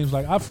 that's what it seems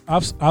like.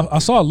 I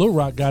saw a Little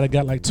Rock guy that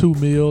got like $2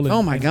 million.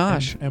 Oh my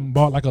gosh! And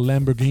bought like a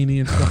Lamborghini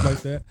and stuff like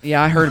that.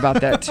 Yeah, I heard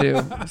about that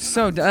too.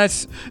 So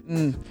that's.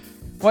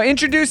 Well,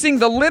 introducing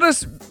the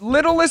littlest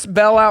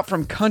bailout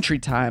from Country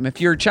Time. If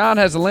your child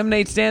has a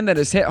lemonade stand that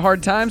has hit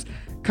hard times,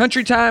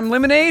 Country Time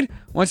Lemonade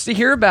wants to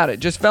hear about it.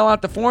 Just fill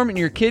out the form and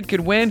your kid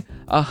could win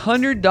a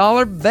 $100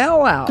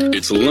 bailout.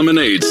 It's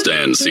lemonade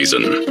stand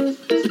season. Lemonade!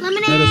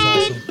 That is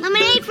awesome.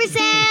 Lemonade for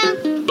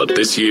sale! But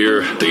this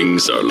year,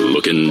 things are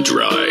looking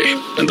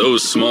dry. And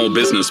those small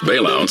business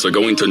bailouts are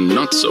going to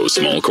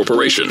not-so-small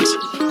corporations.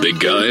 Big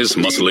guys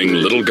muscling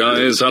little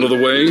guys out of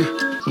the way.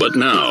 But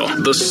now,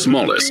 the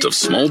smallest of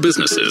small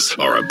businesses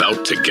are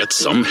about to get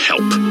some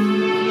help.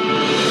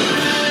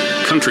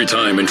 Country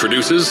Time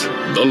introduces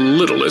the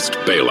Littlest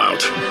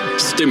Bailout.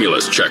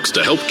 Stimulus checks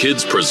to help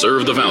kids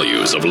preserve the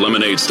values of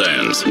lemonade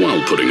stands while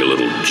putting a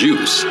little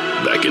juice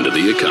back into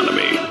the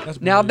economy.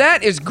 Now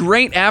that is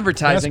great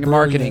advertising and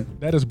marketing.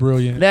 That is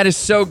brilliant. That is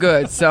so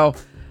good. So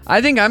I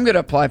think I'm going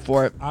to apply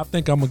for it. I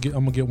think I'm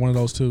gonna get one of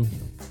those too.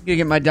 I'm going to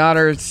get my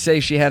daughter to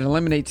say she had a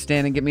lemonade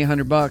stand and get me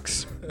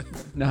 $100.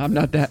 No, I'm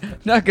not that.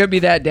 Not going to be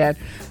that dad.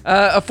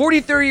 A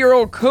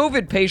 43-year-old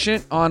COVID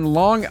patient on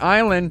Long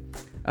Island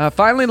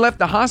finally left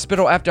the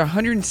hospital after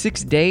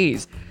 106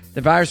 days.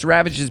 The virus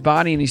ravaged his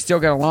body, and he's still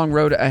got a long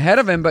road ahead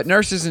of him, but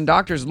nurses and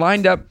doctors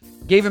lined up,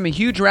 gave him a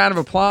huge round of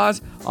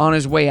applause on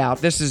his way out.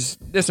 This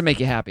will make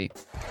you happy.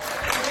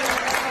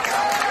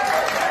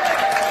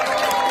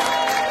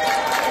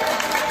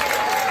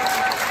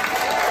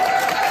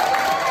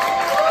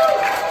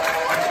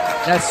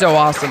 That's so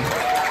awesome.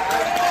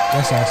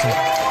 That's awesome.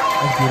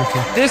 That's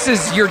beautiful. This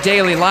is your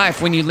daily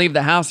life when you leave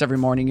the house every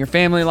morning. Your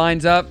family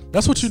lines up.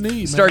 That's what you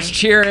need, Starts man.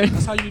 cheering.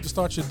 That's how you need to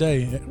start your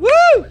day.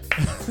 Woo!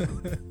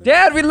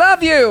 Dad, we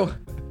love you.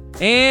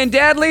 And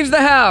Dad leaves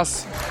the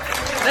house.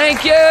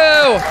 Thank you.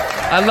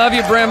 I love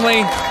you,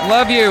 Brimley.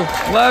 Love you.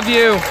 Love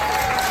you.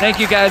 Thank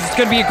you, guys. It's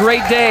going to be a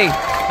great day.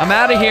 I'm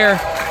out of here.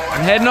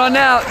 I'm heading on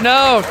out.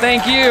 No,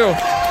 thank you.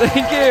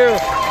 Thank you.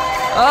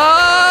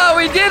 Oh,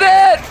 we did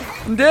it.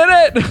 Did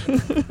it.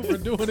 We're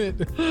doing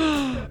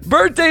it.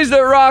 Birthdays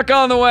that rock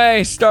on the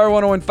way. Star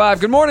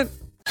 101.5. Good morning.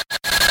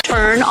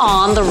 Turn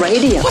on the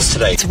radio. What's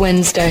today? It's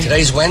Wednesday.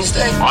 Today's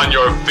Wednesday. On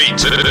your feet.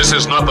 This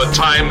is not the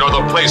time nor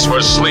the place for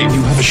sleep.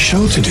 You have a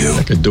show to do.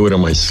 I could do it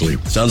on my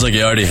sleep. Sounds like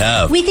you already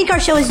have. We think our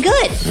show is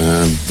good.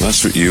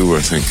 That's what you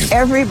were thinking.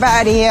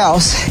 Everybody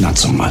else, not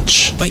so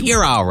much. But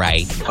you're all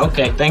right.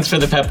 Okay, thanks for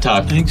the pep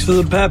talk. Thanks for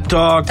the pep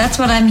talk. That's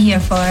what I'm here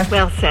for.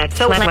 Well said.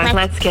 So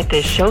let's get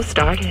this show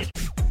started.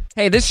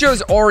 Hey, this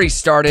show's already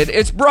started.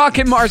 It's Brock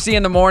and Marci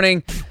in the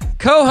morning.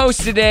 Co-host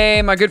today,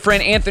 my good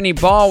friend Anthony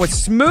Ball with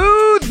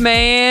Smooth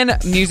Man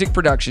Music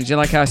Productions. You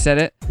like how I said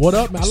it? What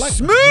up, man? I like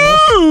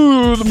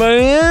Smooth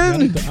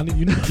Man.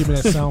 You need to give me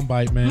that sound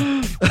bite,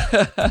 man.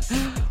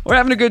 We're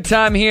having a good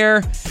time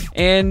here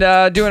and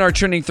doing our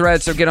trending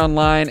thread, so get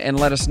online and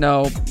let us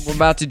know. We're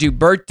about to do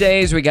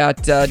birthdays. We got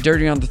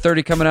Dirty on the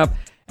 30 coming up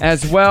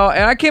as well.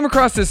 And I came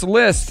across this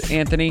list,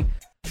 Anthony.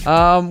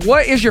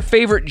 What is your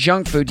favorite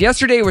junk food?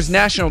 Yesterday was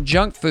National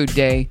Junk Food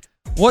Day.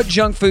 What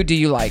junk food do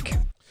you like?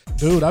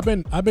 Dude, I've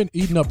been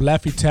eating up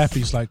Laffy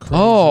Taffies like crazy.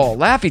 Oh,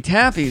 Laffy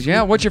Taffies.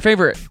 Yeah. What's your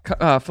favorite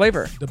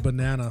flavor? The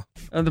banana.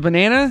 The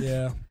banana?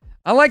 Yeah.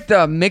 I like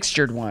the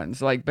mixtured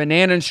ones, like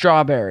banana and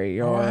strawberry.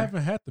 Or I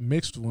haven't had the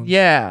mixed ones.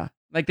 Yeah.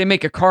 Like they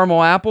make a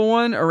caramel apple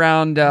one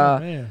around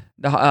the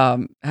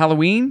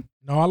Halloween.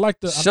 No, I like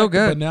the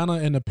banana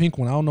and the pink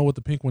one. I don't know what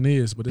the pink one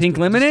is, but pink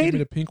lemonade. Give me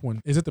the pink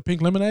one. Is it the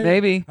pink lemonade?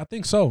 Maybe. I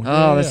think so.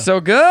 Oh, that's so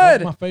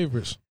good. That's my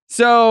favorites.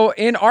 So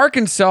in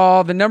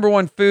Arkansas, the number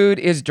one food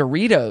is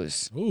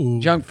Doritos. Ooh.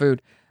 Junk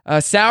food.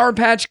 Sour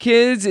Patch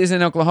Kids is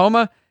in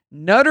Oklahoma.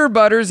 Nutter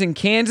Butters in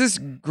Kansas.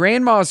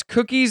 Grandma's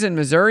Cookies in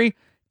Missouri.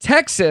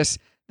 Texas.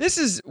 This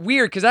is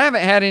weird because I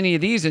haven't had any of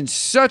these in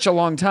such a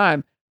long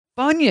time.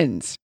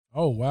 Funyuns.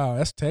 Oh wow,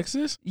 that's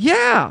Texas?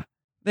 Yeah,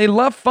 they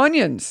love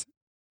Funyuns.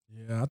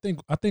 Yeah,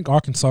 I think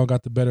Arkansas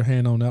got the better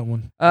hand on that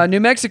one. New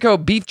Mexico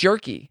beef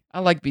jerky. I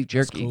like beef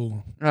jerky. That's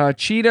cool.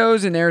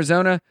 Cheetos in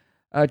Arizona.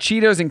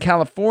 Cheetos in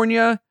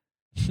California.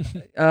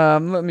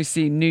 Let me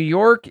see. New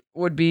York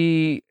would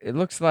be, it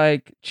looks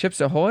like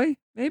Chips Ahoy,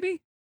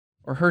 maybe?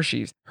 Or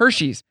Hershey's.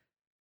 Hershey's.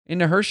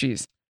 Into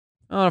Hershey's.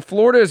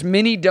 Florida is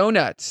mini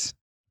donuts.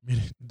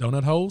 Mini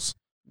donut holes?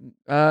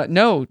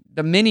 No,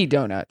 the mini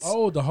donuts.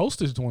 Oh, the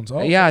Hostess ones.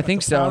 Oh, yeah, I like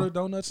think the so. powdered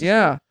donuts and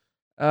Yeah.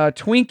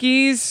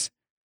 Twinkies,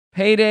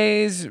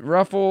 Paydays,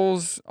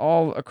 Ruffles,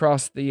 all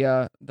across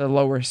the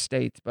lower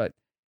states. But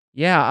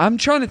yeah, I'm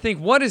trying to think,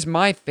 what is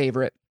my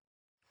favorite?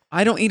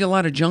 I don't eat a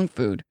lot of junk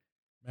food.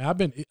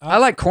 Man, I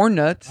like corn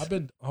nuts.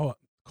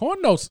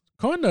 Corn nuts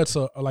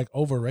are like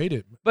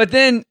overrated. But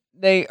then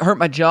they hurt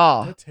my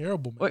jaw. They're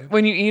terrible, man.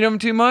 When you eat them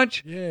too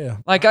much? Yeah.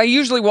 Like I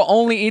usually will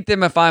only eat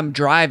them if I'm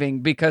driving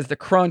because the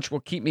crunch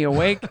will keep me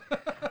awake.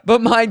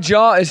 But my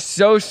jaw is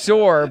so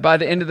sore by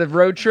the end of the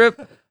road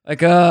trip.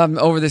 Like, I'm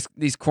over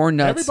these corn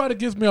nuts. Everybody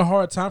gives me a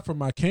hard time for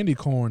my candy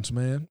corns,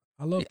 man.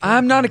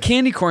 I'm not a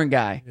candy corn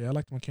guy. Yeah, I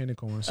like my candy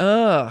corns.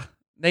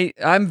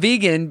 I'm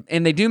vegan,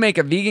 and they do make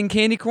a vegan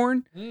candy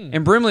corn,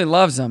 and Brimley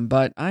loves them,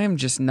 but I am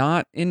just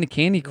not into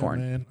candy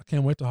corn. Man, I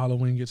can't wait till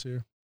Halloween gets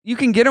here. You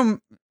can get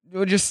them,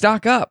 just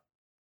stock up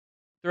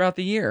throughout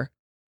the year.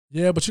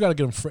 Yeah, but you got to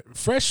get them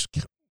fresh.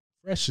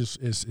 Fresh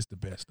is the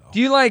best, though. Do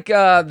you like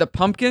the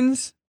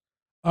pumpkins?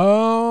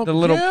 The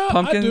little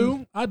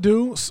pumpkin? I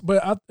do,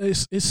 but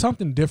it's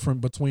something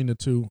different between the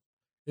two.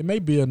 It may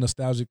be a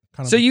nostalgic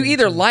kind of. So you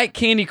either like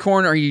candy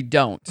corn or you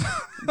don't.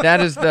 That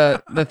is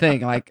the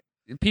thing. Like,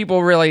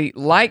 people really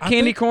like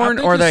candy corn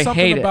or they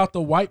hate it. About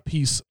the white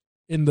piece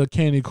in the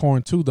candy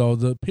corn too, though.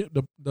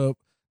 The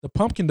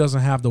pumpkin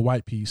doesn't have the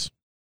white piece.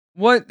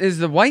 What is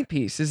the white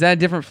piece? Is that a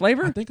different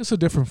flavor? I think it's a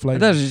different flavor.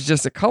 That is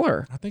just a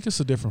color. I think it's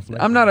a different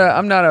flavor. I'm not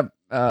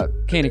a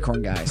candy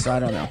corn guy, so I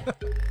don't know.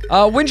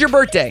 When's your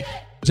birthday?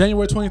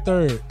 January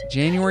 23rd.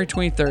 January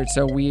 23rd.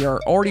 So we are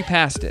already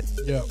past it.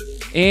 Yeah.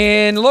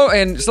 And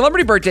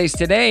celebrity birthdays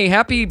today.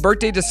 Happy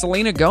birthday to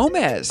Selena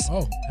Gomez.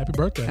 Oh, happy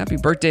birthday. Happy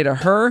birthday to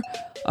her.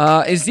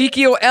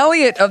 Ezekiel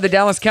Elliott of the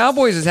Dallas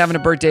Cowboys is having a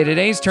birthday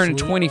today. He's turning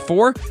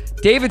 24.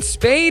 David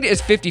Spade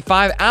is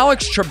 55.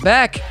 Alex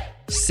Trebek,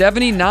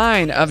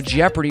 79 of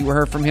Jeopardy. We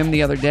heard from him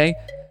the other day.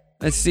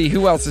 Let's see,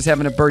 who else is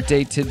having a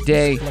birthday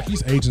today? Like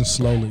he's aging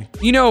slowly.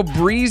 You know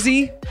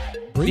Breezy?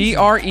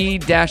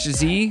 B-R-E-Z.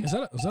 Is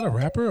that a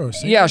rapper or a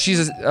singer? Yeah,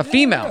 she's a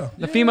female.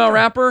 The female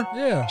rapper.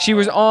 Yeah. She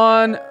was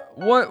on,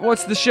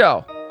 what's the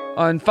show?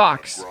 On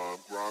Fox.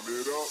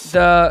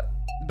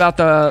 About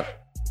the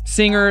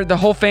singer, the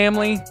whole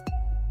family.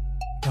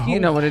 You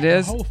know what it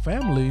is. The whole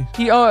family?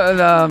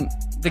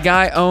 The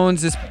guy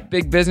owns this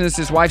big business.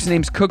 His wife's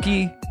name's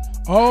Cookie.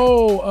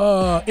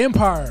 Oh,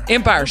 Empire.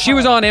 Empire. She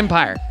was on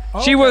Empire.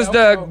 She was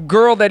the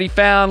girl that he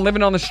found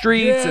living on the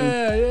streets.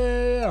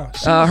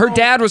 Her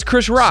dad was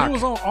Chris Rock. She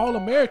was on All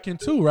American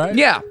too, right?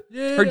 Yeah.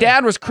 Her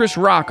dad was Chris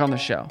Rock on the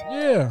show.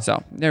 Yeah.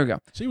 So there we go.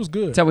 She was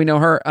good. That's how we know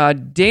her.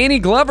 Danny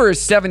Glover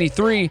is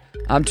 73.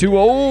 I'm too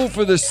old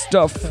for this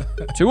stuff.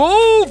 Too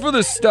old for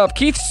this stuff.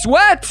 Keith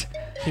Sweat.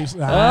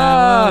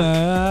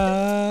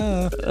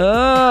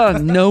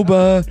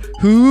 Nobody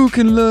who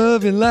can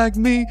love it like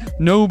me.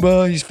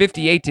 Nobody. He's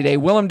 58 today.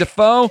 Willem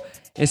Dafoe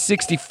is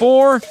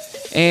 64.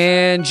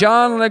 And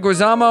John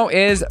Leguizamo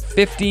is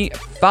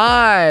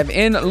 55.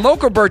 In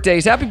local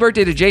birthdays, happy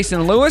birthday to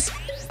Jason Lewis,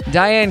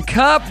 Diane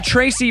Cupp,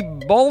 Tracy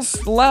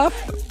Bolslaff.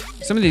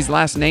 Some of these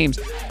last names.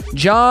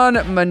 John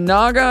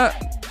Managa.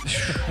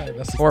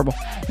 That's horrible.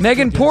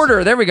 Megan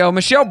Porter. There we go.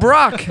 Michelle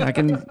Brock. I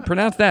can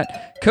pronounce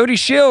that. Cody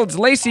Shields,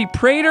 Lacey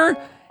Prater,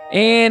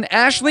 and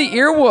Ashley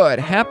Earwood.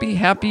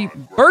 Happy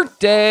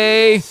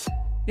birthday.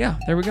 Yeah,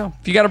 there we go.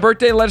 If you got a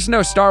birthday, let us know.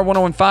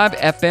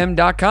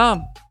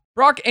 Star1015fm.com.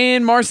 Brock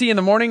and Marci in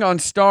the morning on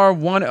Star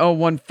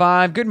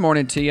 1015. Good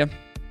morning to you.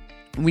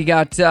 We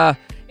got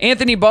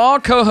Anthony Ball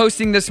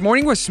co-hosting this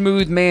morning with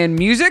Smooth Man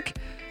Music.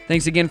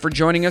 Thanks again for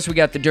joining us. We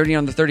got the Dirty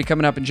on the 30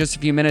 coming up in just a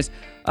few minutes.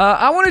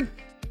 I want to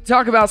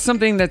talk about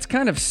something that's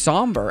kind of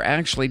somber,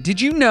 actually.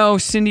 Did you know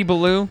Cindy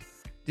Ballou?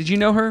 Did you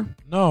know her?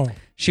 No.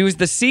 She was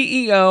the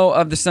CEO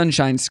of the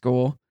Sunshine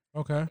School.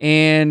 Okay.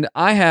 And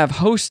I have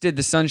hosted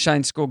the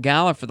Sunshine School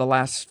Gala for the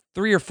last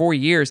 3 or 4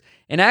 years,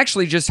 and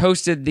actually just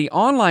hosted the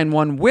online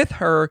one with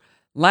her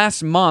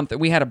last month.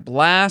 We had a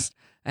blast.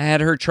 I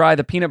had her try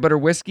the peanut butter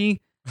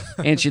whiskey,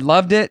 and she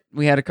loved it.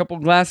 We had a couple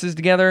glasses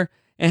together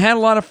and had a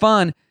lot of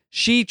fun.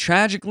 She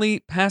tragically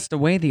passed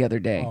away the other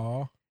day.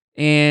 Aww.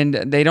 And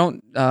they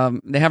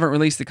haven't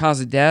released the cause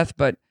of death,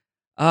 but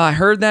I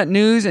heard that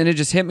news and it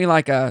just hit me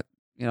like a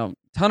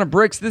ton of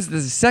bricks. This is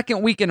the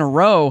second week in a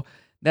row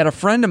that a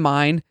friend of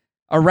mine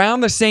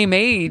around the same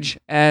age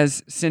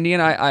as Cindy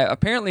and I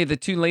apparently the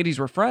two ladies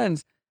were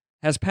friends,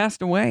 has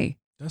passed away.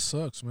 That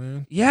sucks,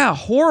 man. Yeah,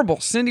 horrible.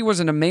 Cindy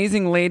was an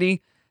amazing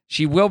lady.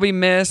 She will be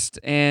missed.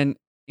 And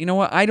you know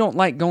what? I don't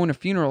like going to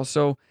funerals.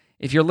 So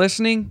if you're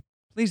listening,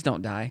 please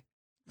don't die.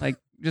 Like,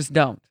 just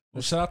don't.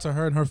 Well, shout out to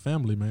her and her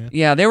family, man.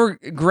 Yeah, they were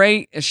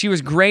great. She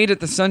was great at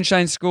the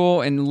Sunshine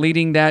School and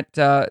leading that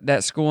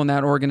school and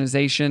that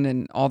organization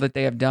and all that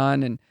they have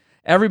done. And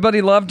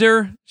everybody loved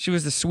her. She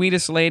was the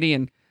sweetest lady.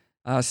 And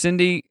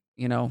Cindy,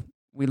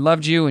 we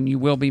loved you and you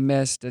will be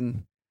missed.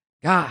 And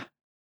God,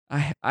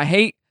 I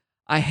hate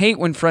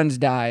when friends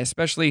die,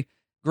 especially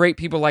great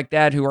people like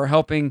that who are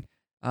helping,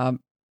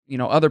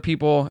 other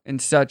people in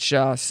such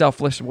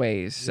selfless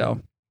ways.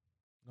 So,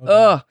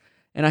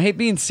 and I hate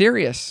being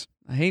serious.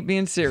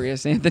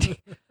 Anthony.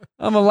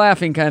 I'm a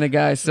laughing kind of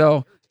guy.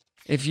 So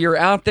if you're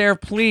out there,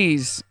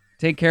 please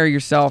take care of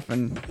yourself.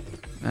 And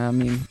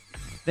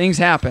things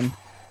happen,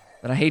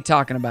 but I hate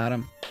talking about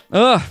them.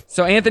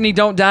 So Anthony,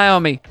 don't die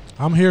on me.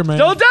 I'm here, man.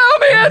 Don't die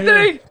on me,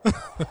 Anthony.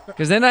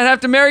 Because then I'd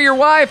have to marry your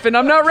wife, and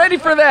I'm not ready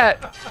for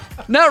that.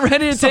 Not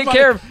ready to take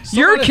care of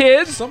your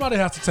kids. Somebody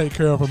has to take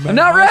care of them, man. I'm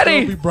not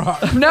ready.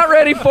 I'm not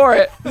ready for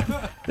it.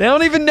 They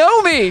don't even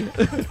know me.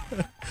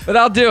 But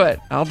I'll do it.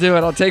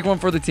 I'll take one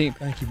for the team.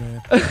 Thank you,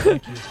 man.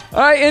 Thank you. All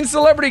right, in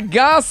celebrity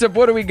gossip,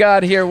 what do we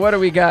got here?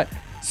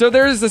 So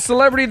there's a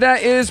celebrity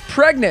that is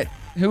pregnant.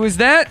 Who is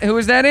that,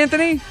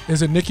 Anthony?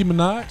 Is it Nicki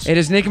Minaj? It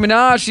is Nicki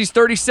Minaj. She's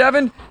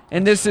 37,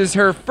 and this is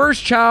her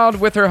first child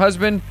with her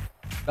husband,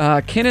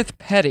 Kenneth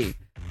Petty.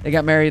 They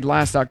got married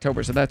last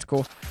October, so that's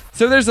cool.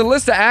 So there's a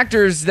list of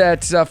actors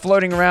that's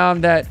floating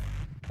around that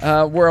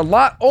were a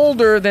lot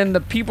older than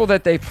the people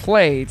that they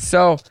played.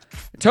 So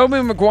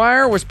Tobey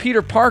Maguire was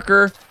Peter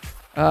Parker.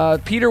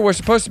 Peter was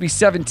supposed to be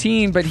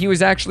 17, but he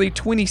was actually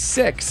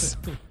 26.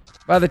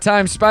 By the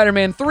time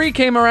Spider-Man 3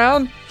 came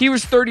around, he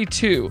was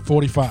 32.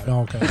 45.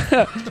 Oh,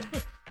 okay.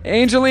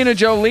 Angelina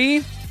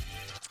Jolie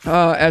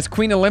as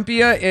Queen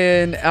Olympia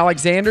in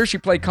Alexander. She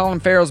played Colin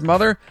Farrell's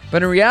mother,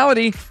 but in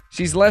reality,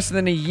 she's less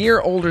than a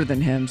year older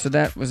than him, so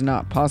that was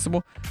not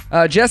possible.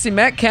 Jesse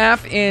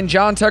Metcalfe in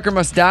John Tucker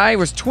Must Die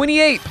was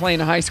 28,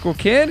 playing a high school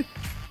kid.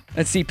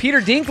 Let's see,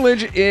 Peter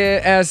Dinklage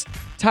as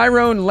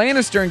Tyrone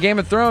Lannister in Game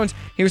of Thrones.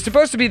 He was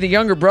supposed to be the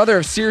younger brother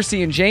of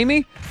Cersei and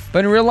Jaime, but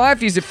in real life,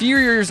 he's a few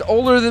years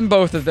older than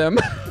both of them.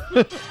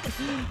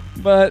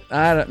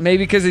 But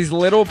maybe because he's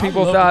little,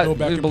 people thought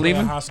we believe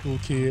him. A high school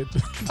kid.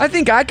 I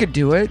think I could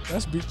do it.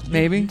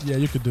 Maybe. Yeah,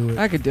 you could do it.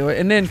 I could do it.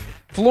 And then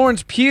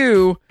Florence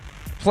Pugh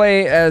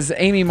play as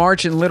Amy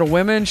March in Little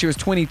Women. She was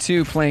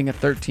 22 playing a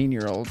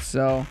 13-year-old.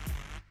 So,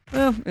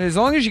 as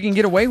long as you can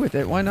get away with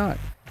it, why not?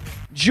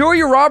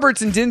 Julia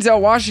Roberts and Denzel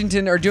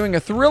Washington are doing a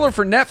thriller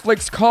for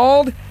Netflix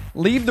called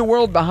Leave the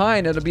World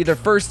Behind. It'll be their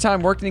first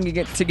time working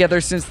together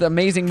since the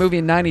amazing movie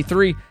in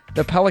 93,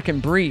 The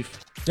Pelican Brief.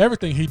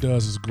 Everything he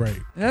does is great.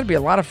 That'd be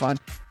a lot of fun.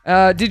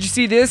 Did you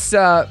see this?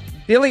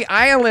 Billie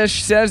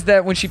Eilish says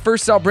that when she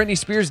first saw Britney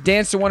Spears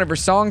dance to one of her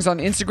songs on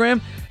Instagram,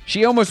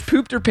 she almost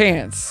pooped her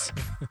pants.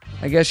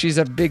 I guess she's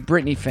a big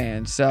Britney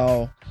fan.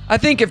 So I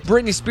think if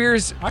Britney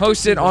Spears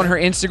posted on her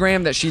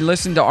Instagram that she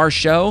listened to our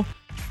show,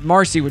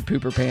 Marci would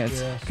poop her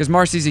pants because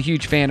Marci's a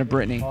huge fan of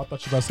Britney. Oh, I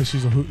thought you were about to say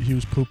she's a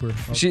huge pooper.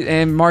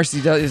 And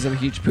Marci is a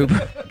huge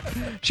pooper.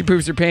 She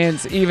poops her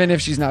pants even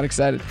if she's not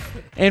excited.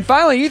 And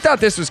finally, you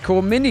thought this was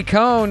cool. Mindy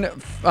Cohn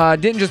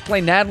didn't just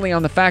play Natalie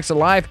on The Facts of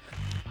Life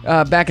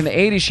back in the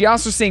 80s. She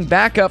also sang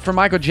backup for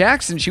Michael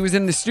Jackson. She was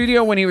in the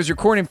studio when he was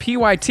recording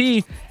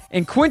PYT,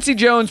 and Quincy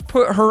Jones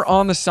put her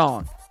on the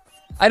song.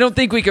 I don't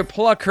think we could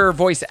pluck her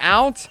voice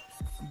out,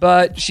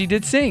 but she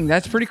did sing.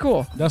 That's pretty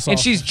cool. That's awesome. And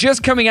she's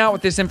just coming out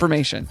with this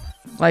information.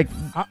 Like,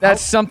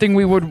 that's something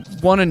we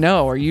would want to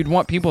know, or you'd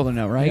want people to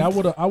know, right? Yeah,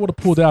 I would have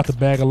pulled it out the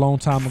bag a long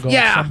time ago.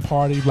 Yeah. At some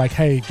party, like,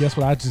 hey, guess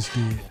what I just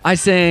did? I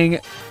sang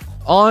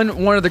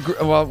on one of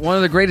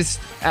the greatest,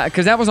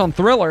 because that was on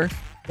Thriller.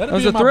 That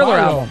was a Thriller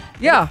album.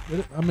 Yeah.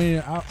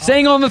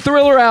 Sang on the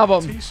Thriller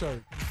album.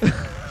 T-shirt.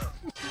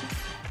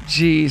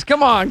 Jeez,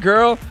 come on,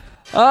 girl.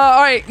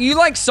 All right, you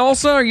like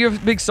salsa? Are you a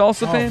big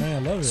salsa fan?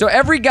 Man, I love it. So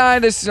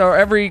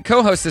every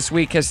co-host this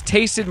week has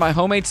tasted my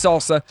homemade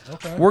salsa.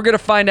 Okay. We're going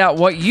to find out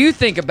what you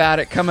think about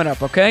it coming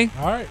up, okay?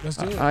 All right, let's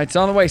do it. All right, it's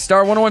on the way.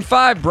 Star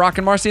 1015, Brock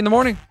and Marci in the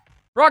morning.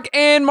 Brock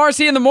and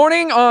Marci in the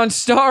morning on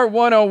Star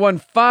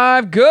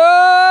 1015.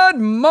 Good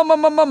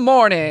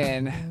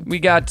morning. We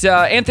got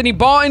Anthony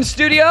Ball in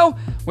studio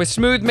with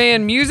Smooth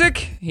Man Music.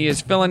 He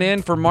is filling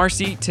in for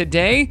Marci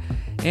today.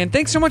 And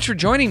thanks so much for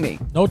joining me.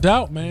 No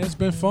doubt, man. It's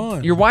been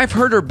fun. Your wife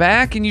hurt her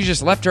back, and you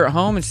just left her at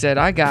home and said,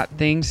 I got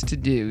things to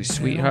do,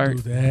 sweetheart.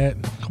 Don't do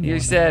that. Come you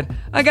on said, now.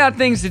 I got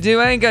things to do.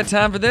 I ain't got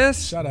time for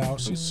this. Shut out.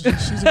 She's in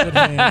good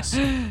hands.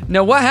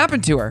 No, what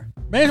happened to her?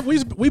 Man,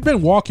 we've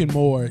been walking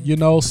more,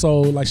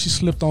 so like she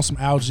slipped on some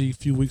algae a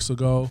few weeks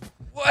ago.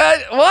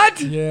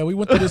 What? Yeah, we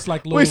went through this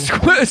like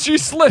little... She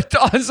slipped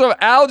on some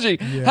algae.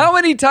 Yeah. How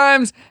many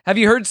times have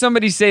you heard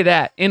somebody say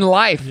that in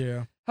life?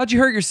 Yeah. How'd you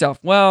hurt yourself?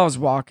 Well, I was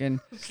walking.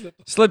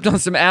 Slipped on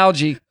some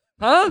algae.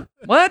 Huh?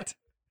 What?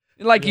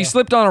 Like you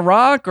slipped on a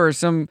rock or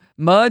some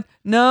mud?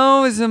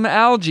 No, it's some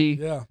algae.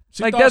 Yeah.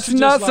 Like that's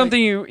not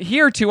something you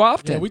hear too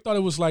often. Yeah, we thought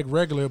it was like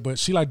regular, but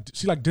she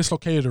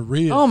dislocated her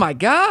rib. Oh my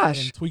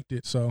gosh. And tweaked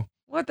it, so.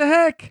 What the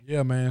heck?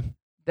 Yeah, man.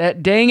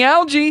 That dang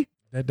algae.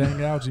 That dang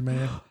algae,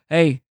 man.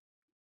 Hey,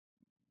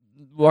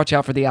 watch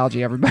out for the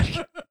algae, everybody.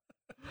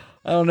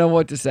 I don't know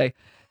what to say.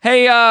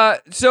 Hey,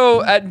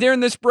 so during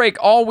this break,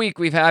 all week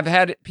I've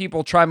had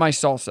people try my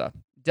salsa.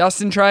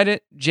 Dustin tried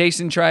it.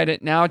 Jason tried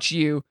it. Now it's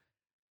you.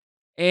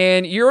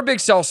 And you're a big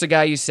salsa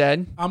guy, you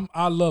said.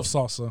 I love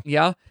salsa.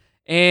 Yeah.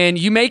 And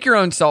you make your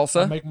own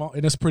salsa.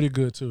 And it's pretty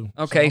good too.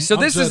 Okay, so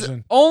I'm this judging.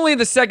 is only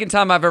the second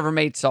time I've ever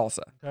made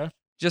salsa. Okay.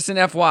 Just an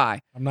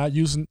FY.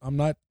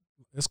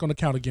 It's going to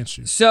count against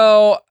you.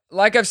 So,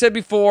 like I've said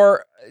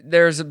before,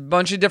 there's a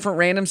bunch of different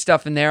random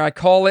stuff in there. I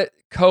call it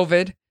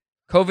COVID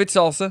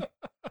salsa.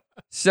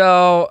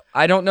 So,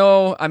 I don't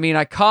know. I mean,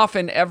 I cough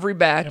in every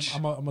batch.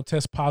 I'm going to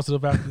test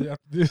positive after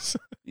this.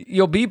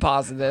 You'll be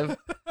positive.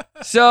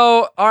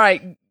 So, all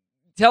right.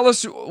 Tell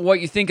us what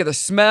you think of the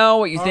smell,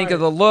 what you think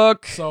of the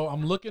look. So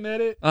I'm looking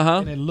at it,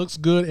 and it looks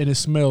good, and it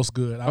smells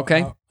good.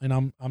 Okay.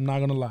 I'm not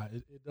gonna lie,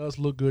 it does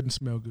look good and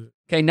smell good.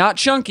 Okay, not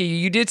chunky.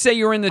 You did say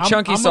you were in the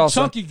chunky salsa. I'm a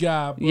chunky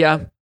guy. But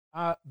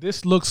yeah.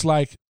 This looks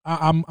like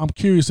I'm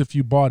curious if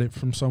you bought it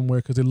from somewhere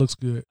because it looks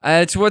good.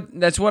 That's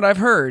what I've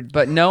heard,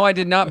 but no, I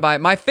did not buy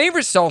it. My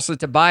favorite salsa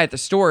to buy at the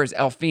store is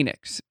El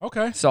Phoenix.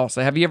 Okay.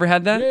 Salsa. Have you ever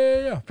had that?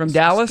 Yeah. From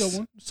Dallas.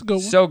 It's a good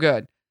one. So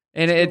good.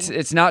 And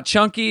it's not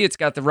chunky. It's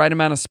got the right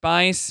amount of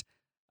spice.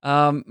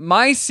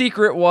 My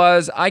secret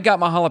was I got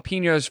my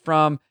jalapenos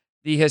from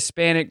the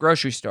Hispanic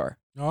grocery store.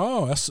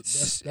 Oh,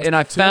 that's and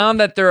I found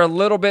that they're a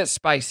little bit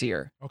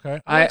spicier. Okay.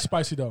 I like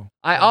spicy though.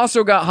 I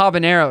also got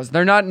habaneros.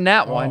 They're not in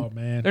that one. Oh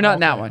man. They're not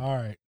in that one. All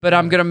right. But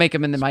I'm gonna make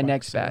them in my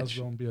next That's batch.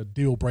 gonna be a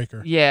deal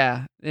breaker.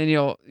 Yeah. Then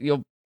you'll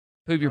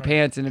poop your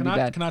pants and it'll be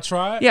bad. Can I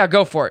try it? Yeah,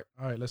 go for it.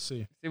 All right, let's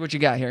see. See what you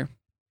got here.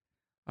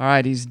 All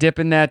right, he's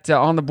dipping that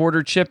on the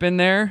border chip in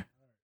there.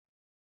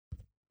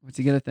 What's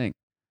he gonna think?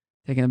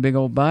 Taking a big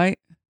old bite.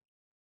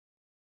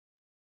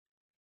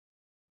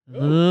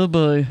 Oh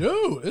boy.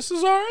 Dude, this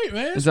is all right,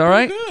 man. It's all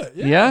right? Good.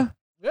 Yeah?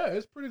 Yeah,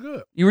 it's pretty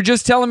good. You were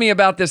just telling me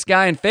about this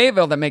guy in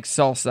Fayetteville that makes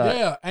salsa.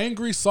 Yeah,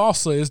 Angry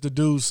Salsa is the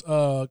dude's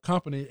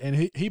company,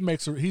 and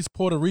he's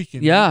Puerto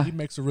Rican. Yeah. He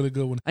makes a really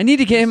good one. I need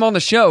to get him on the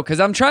show because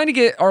I'm trying to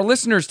get our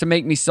listeners to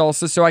make me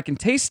salsa so I can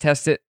taste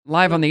test it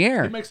live on the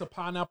air. He makes a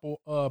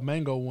pineapple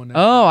mango one.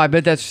 Oh, I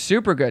bet that's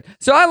super good.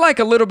 So I like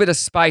a little bit of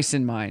spice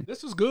in mine.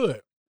 This is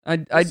good.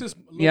 This is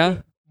a little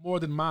bit more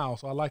than mild,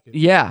 so I like it.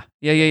 Yeah.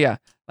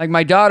 Like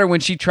my daughter,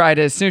 when she tried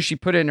it, as soon as she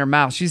put it in her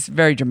mouth, she's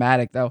very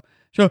dramatic though.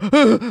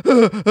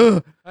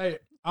 Hey,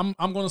 I'm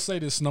gonna say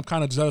this, and I'm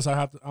kind of jealous.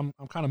 I'm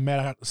kind of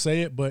mad I have to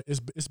say it, but it's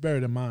better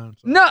than mine.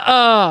 So.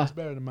 Nuh-uh. It's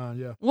better than mine.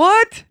 Yeah.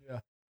 What?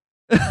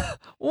 Yeah.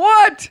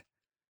 What?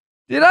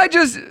 Did I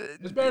just?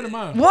 It's better than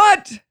mine.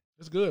 What?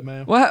 It's good,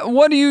 man.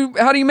 What do you?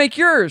 How do you make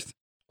yours?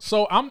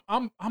 So I'm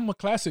a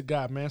classic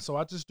guy, man. So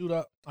I just do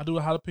the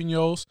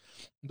jalapenos,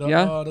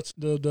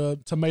 the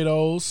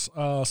tomatoes,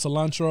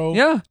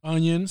 cilantro,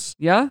 onions,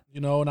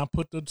 and I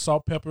put the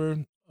salt,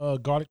 pepper,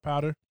 garlic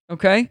powder.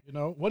 Okay.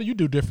 What do you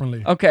do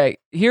differently? Okay.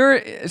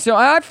 So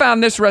I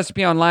found this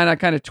recipe online. I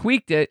kind of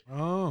tweaked it.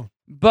 Oh.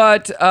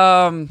 But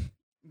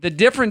the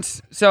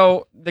difference.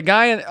 So the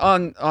guy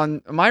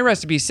on my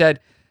recipe said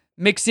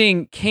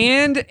mixing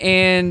canned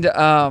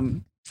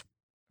and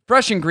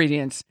fresh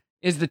ingredients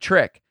is the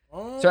trick.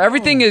 So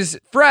everything is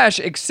fresh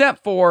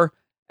except for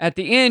at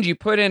the end you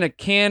put in a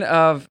can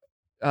of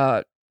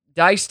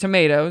diced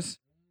tomatoes,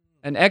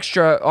 an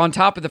extra on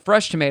top of the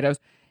fresh tomatoes,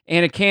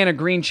 and a can of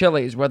green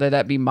chilies, whether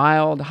that be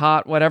mild,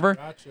 hot, whatever.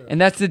 Gotcha.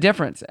 And that's the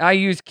difference. I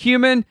use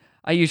cumin.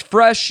 I use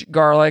fresh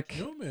garlic.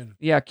 Cumin.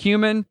 Yeah,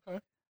 cumin. Okay.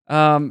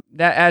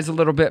 That adds a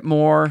little bit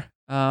more.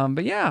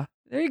 But yeah,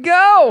 there you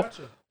go.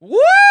 Gotcha.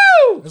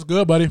 Woo! That's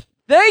good, buddy.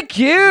 Thank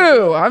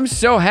you. I'm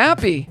so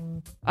happy.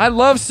 I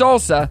love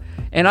salsa.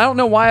 And I don't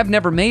know why I've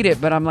never made it,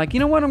 but I'm like, you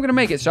know what? I'm going to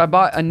make it. So I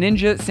bought a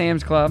Ninja at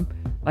Sam's Club,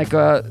 like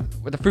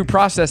with the food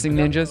processing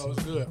ninjas. That was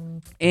good.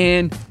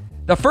 And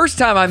the first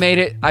time I made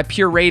it, I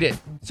pureed it.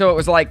 So it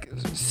was like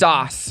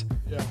sauce,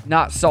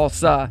 not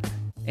salsa.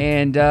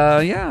 And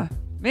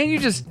man, you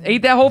just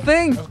ate that whole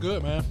thing. That's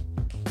good, man.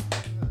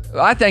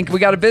 I think we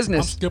got a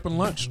business. I'm skipping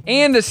lunch.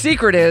 And the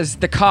secret is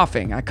the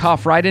coughing. I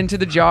cough right into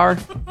the jar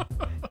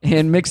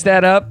and mix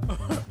that up.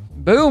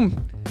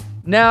 Boom.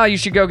 Now you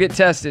should go get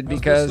tested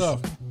because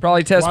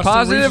probably test Watch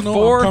positive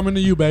for I'm coming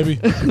to you, baby.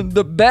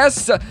 the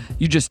best.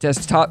 You just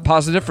test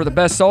positive for the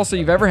best salsa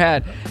you've ever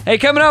had. Hey,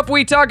 coming up,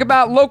 we talk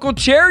about local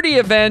charity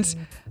events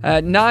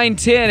at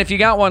 9:10. If you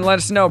got one, let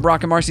us know.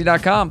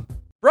 BrockandMarci.com.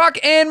 Brock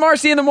and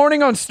Marci in the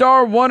morning on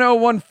Star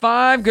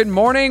 1015. Good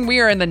morning.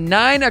 We are in the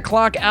 9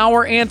 o'clock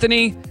hour,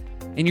 Anthony,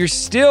 and you're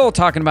still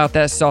talking about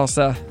that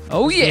salsa.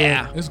 Oh,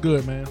 yeah. It's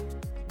good, man.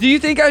 Do you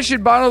think I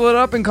should bottle it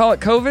up and call it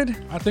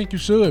COVID? I think you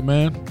should,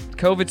 man.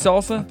 COVID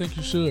salsa? I think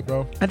you should,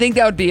 bro. I think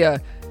that would be a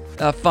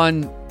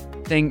fun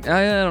thing.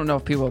 I don't know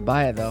if people would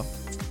buy it, though.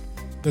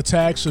 The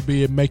tag should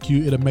be it'll make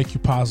you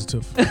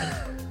positive.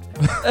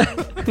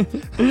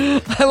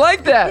 I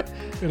like that.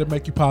 It'll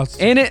make you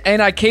positive.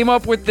 And I came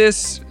up with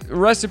this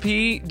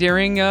recipe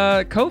during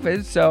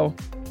COVID, so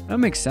that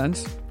makes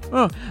sense.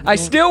 Oh, I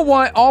still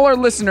want all our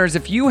listeners,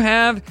 if you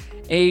have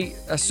a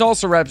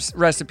salsa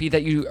recipe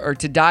that you are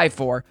to die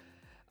for,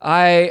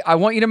 I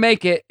want you to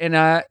make it and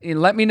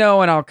let me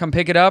know and I'll come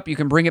pick it up. You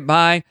can bring it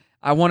by.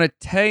 I want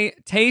to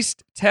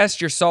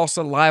test your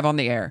salsa live on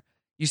the air.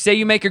 You say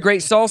you make a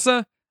great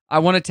salsa, I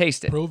want to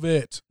taste it. Prove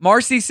it.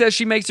 Marci says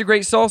she makes a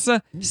great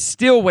salsa.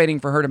 Still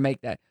waiting for her to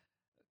make that.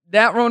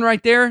 That one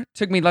right there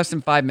took me less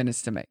than 5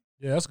 minutes to make.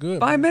 Yeah, that's good.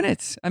 5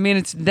 minutes. I mean,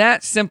 it's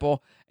that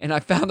simple. And I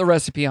found the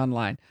recipe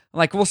online. I'm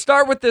like, we'll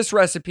start with this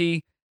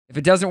recipe. If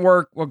it doesn't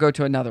work, we'll go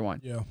to another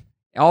one. Yeah.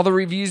 All the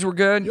reviews were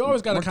good. You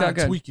always got to Worked kind out of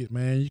good. tweak it,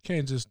 man. You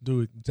can't just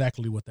do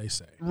exactly what they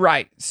say.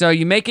 Right. So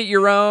you make it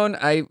your own.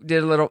 I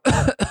did a little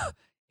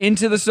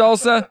into the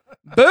salsa.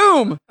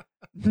 Boom.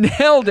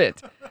 Nailed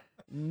it.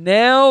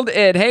 Nailed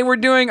it. Hey, we're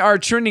doing our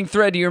trending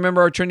thread. Do you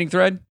remember our trending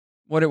thread?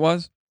 What it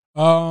was?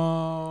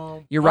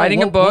 You're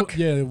writing a book.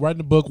 Writing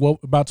a book. What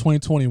about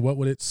 2020? What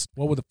would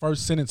the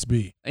first sentence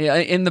be? Yeah,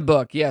 in the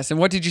book. Yes. And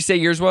what did you say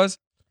yours was?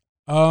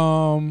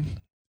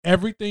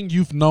 Everything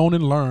you've known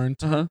and learned,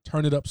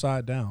 turn it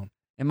upside down.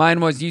 And mine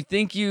was you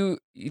think you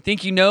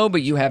know,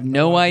 but you have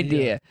no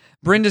idea.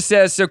 Brenda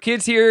says, so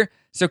kids,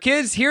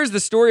 here's the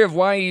story of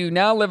why you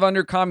now live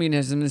under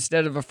communism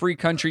instead of a free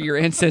country your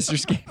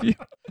ancestors gave you.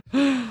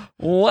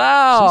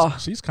 Wow.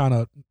 She's kind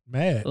of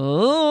mad.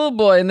 Oh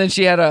boy. And then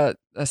she had a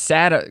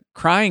sad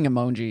crying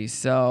emoji.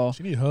 So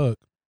she need a hug.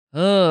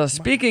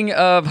 Speaking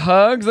of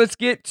hugs, let's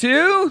get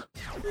to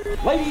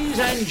Ladies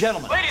and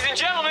gentlemen,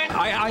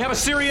 I have a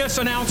serious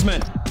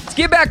announcement. It's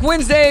Get Back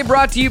Wednesday,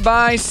 brought to you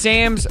by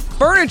Sam's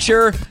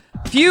Furniture.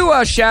 Few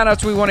shout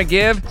outs we want to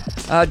give.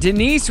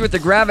 Denise with the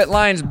Gravit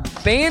Lions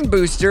Band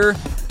Booster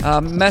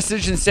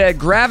messaged and said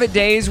Gravit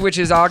Days, which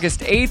is August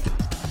 8th.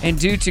 And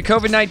due to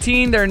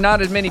COVID-19, there are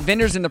not as many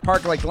vendors in the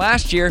park like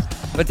last year,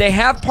 but they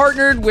have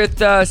partnered with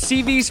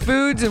CV's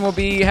Foods and will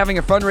be having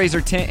a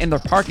fundraiser tent in their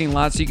parking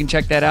lot, so you can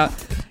check that out.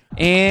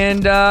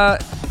 And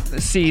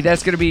let's see,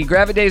 that's going to be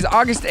Gravit Days,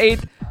 August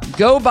 8th.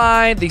 Go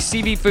by the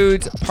CV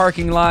Foods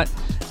parking lot.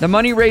 The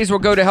money raised will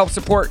go to help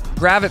support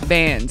Gravit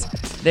bands.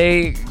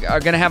 They are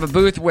going to have a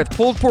booth with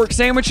pulled pork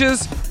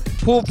sandwiches,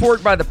 pulled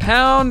pork by the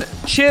pound,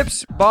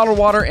 chips, bottled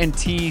water, and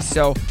tea.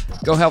 So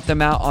go help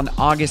them out on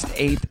August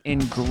 8th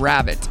in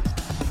Gravit.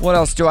 What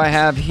else do I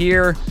have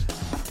here?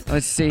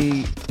 Let's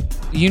see.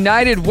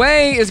 United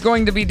Way is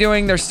going to be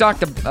doing their Stock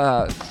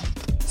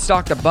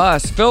the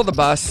Bus, Fill the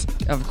Bus.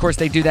 Of course,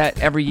 they do that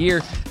every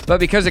year. But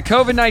because of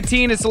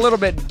COVID-19, it's a little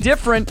bit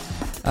different.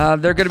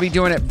 They're going to be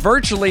doing it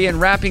virtually and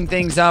wrapping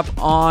things up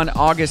on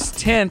August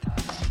 10th.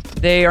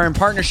 They are in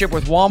partnership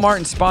with Walmart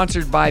and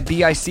sponsored by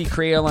BIC,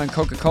 Crayola, and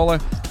Coca-Cola,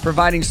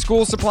 providing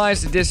school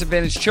supplies to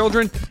disadvantaged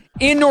children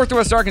in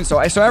Northwest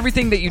Arkansas. So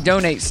everything that you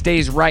donate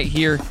stays right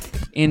here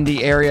in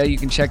the area. You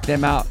can check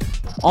them out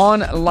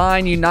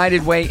online,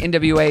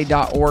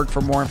 unitedwaynwa.org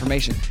for more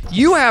information.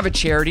 You have a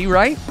charity,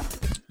 right?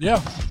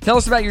 Yeah. Tell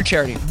us about your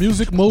charity.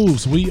 Music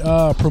Moves. We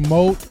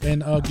promote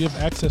and give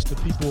access to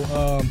people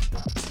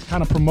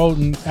kind of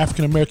promoting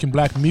African-American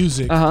black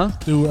music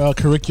through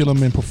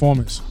curriculum and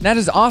performance. That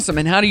is awesome.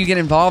 And how do you get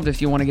involved if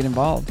you want to get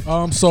involved?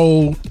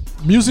 So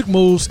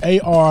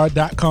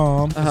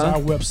musicmovesar.com is our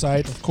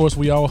website. Of course,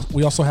 we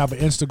also have an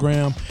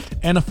Instagram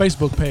and a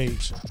Facebook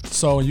page.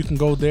 So you can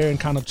go there and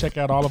kind of check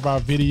out all of our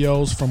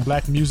videos from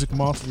Black Music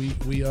Month.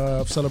 We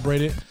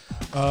celebrate it.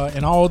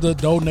 And all the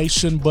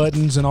donation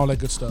buttons and all that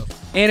good stuff.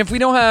 And if we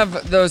don't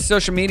have those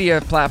social media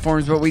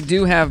platforms, but we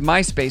do have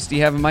MySpace. Do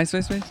you have a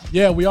MySpace page?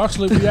 Yeah, we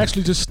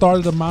actually just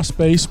started a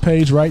MySpace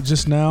page right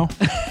just now.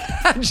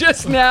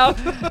 Just now,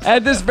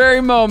 at this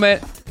very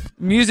moment,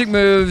 Music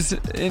Moves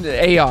in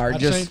AR.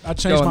 I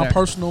changed my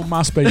personal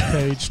MySpace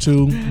page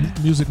to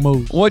Music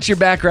Moves. What's your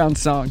background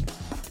song?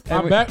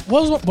 What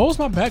was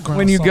my background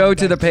when you song go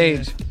to the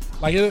page?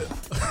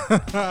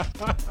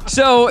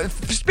 So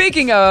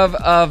speaking of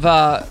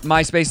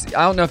MySpace,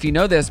 I don't know if you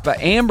know this, but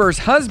Amber's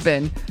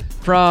husband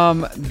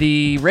from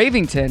the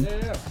Ravington,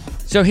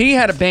 so he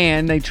had a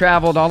band. They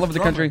traveled all over the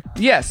country.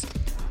 Yes.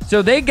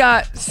 So they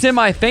got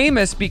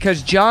semi-famous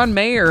because John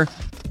Mayer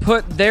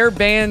put their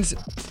band's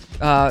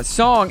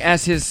song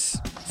as his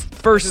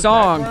first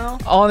song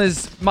on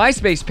his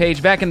MySpace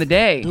page back in the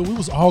day. Dude, we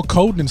was all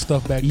coding and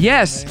stuff back then.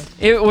 Yes,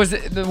 it was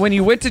when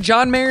you went to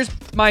John Mayer's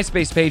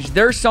MySpace page,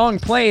 their song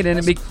played,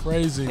 and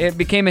crazy. It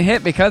became a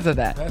hit because of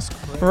that. That's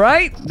crazy.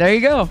 Right? There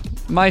you go.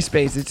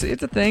 MySpace,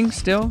 it's a thing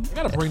still. I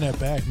gotta bring that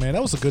back, man.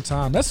 That was a good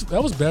time. That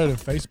was better than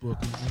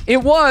Facebook, man.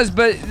 It was,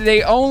 but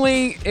the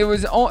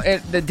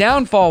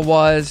downfall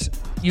was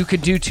you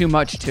could do too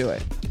much to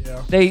it.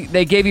 Yeah.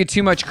 They gave you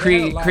too much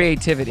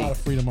creativity. A lot of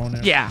freedom on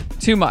there. Yeah,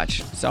 too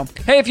much. So,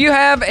 hey, if you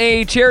have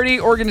a charity,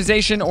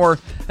 organization, or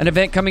an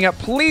event coming up,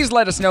 please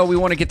let us know. We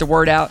want to get the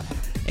word out.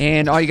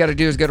 And all you got to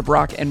do is go to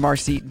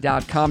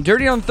brockandmarci.com.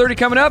 Dirty on 30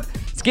 coming up.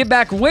 It's Get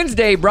Back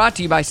Wednesday, brought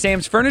to you by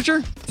Sam's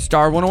Furniture,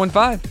 Star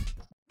 101.5.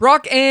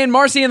 Brock and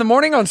Marci in the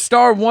morning on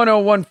Star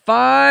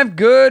 101.5.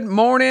 Good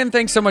morning.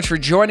 Thanks so much for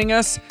joining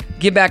us.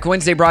 Get Back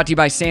Wednesday brought to you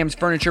by Sam's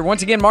Furniture.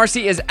 Once again,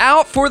 Marci is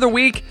out for the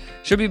week.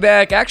 She'll be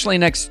back actually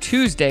next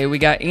Tuesday. We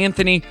got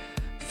Anthony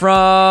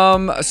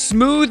from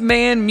Smooth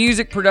Man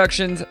Music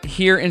Productions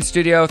here in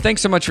studio.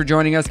 Thanks so much for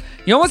joining us.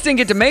 You almost didn't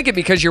get to make it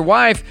because your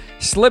wife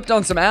slipped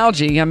on some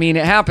algae. I mean,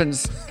 it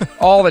happens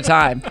all the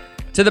time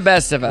to the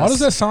best of us. Why does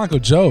that sound like a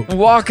joke?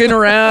 Walking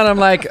around, I'm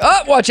like,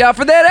 oh, watch out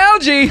for that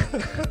algae.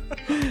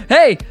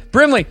 Hey,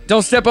 Brimley,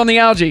 don't step on the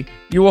algae.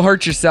 You will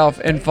hurt yourself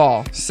and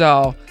fall.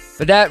 So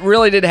But that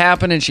really did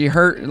happen, and she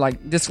hurt,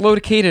 like,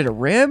 dislocated a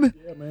rib?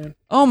 Yeah, man.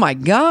 Oh, my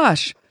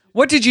gosh.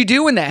 What did you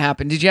do when that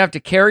happened? Did you have to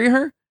carry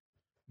her?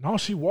 No,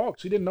 she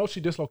walked. She didn't know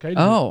she dislocated.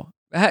 Oh,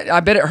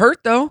 I bet it hurt,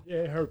 though. Yeah,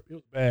 it hurt. It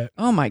was bad.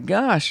 Oh, my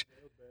gosh.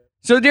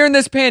 So during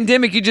this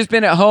pandemic, you just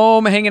been at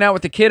home hanging out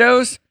with the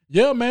kiddos?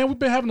 Yeah, man, we've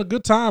been having a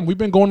good time. We've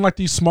been going like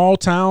these small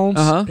towns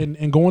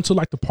and going to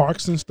like the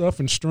parks and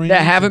stuff and streams.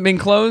 That haven't been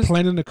closed?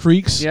 Playing in the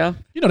creeks. Yeah.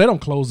 You know, they don't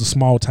close the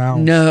small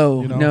towns.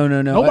 No, you know?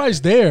 no.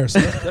 Nobody's there,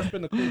 so that's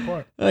been the cool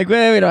part. Like,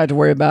 well, we don't have to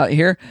worry about it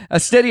here. A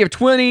study of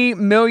 20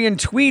 million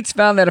tweets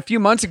found that a few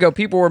months ago,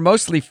 people were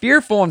mostly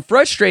fearful and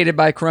frustrated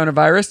by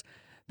coronavirus.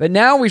 But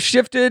now we've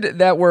shifted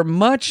that we're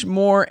much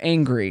more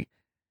angry.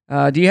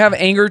 Do you have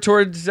anger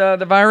towards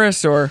the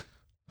virus or?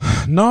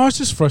 No, it's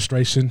just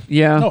frustration.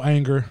 Yeah. No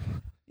anger.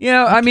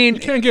 Yeah, I mean,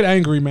 you can't get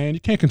angry, man. You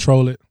can't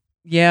control it.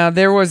 Yeah,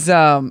 there was,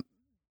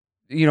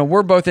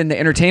 we're both in the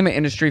entertainment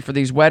industry for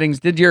these weddings.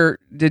 Did your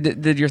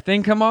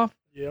thing come off?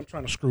 Yeah, I'm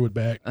trying to screw it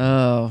back.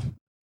 Oh,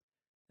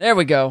 there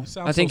we go.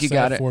 I think so you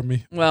got sad it. for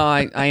me. Well,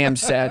 I am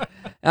sad.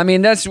 I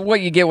mean, that's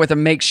what you get with a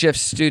makeshift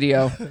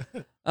studio.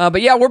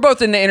 But yeah, we're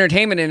both in the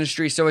entertainment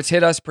industry, so it's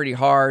hit us pretty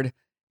hard.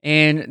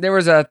 And there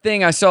was a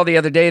thing I saw the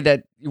other day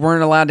that you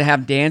weren't allowed to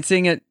have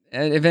dancing at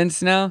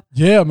events now.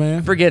 Yeah,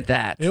 man. Forget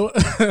that.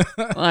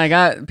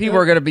 People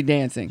are gonna be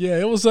dancing. Yeah,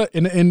 it was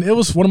and it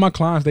was one of my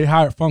clients. They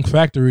hired Funk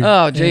Factory.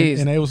 Oh, geez.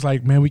 And they was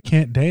like, man, we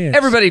can't dance.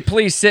 Everybody,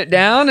 please sit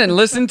down and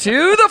listen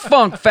to the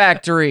Funk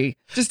Factory.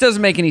 Just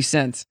doesn't make any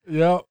sense.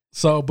 Yeah.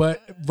 So,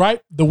 but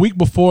right the week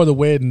before the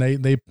wedding,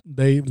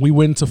 we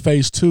went into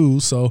phase 2,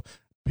 so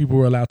people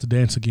were allowed to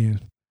dance again.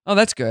 Oh,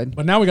 that's good.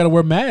 But now we got to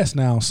wear masks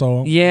now,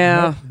 so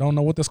yeah, don't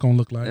know what that's gonna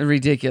look like.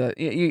 Ridiculous.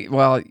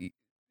 Well,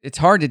 it's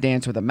hard to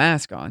dance with a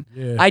mask on.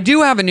 Yeah. I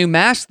do have a new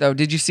mask though.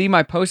 Did you see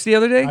my post the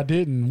other day? I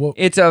didn't. What?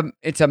 It's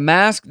a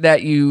mask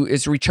that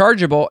is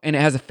rechargeable and it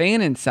has a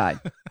fan inside.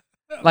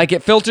 Like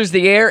it filters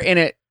the air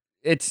and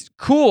it's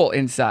cool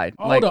inside.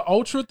 Oh, like, the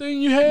Ultra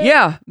thing you had?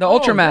 Yeah, the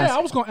Ultra mask. Yeah,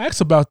 I was gonna ask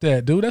about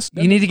that, dude.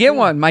 You need to get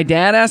one. My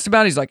dad asked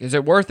about it. He's like, "Is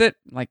it worth it?"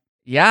 I'm like,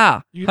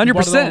 yeah, 100%. You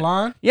bought it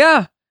online?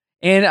 Yeah,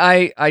 and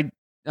I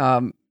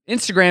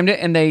Instagrammed it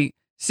and they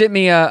sent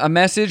me a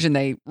message and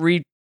they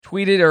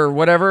retweeted or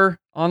whatever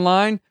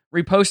online,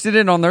 reposted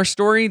it on their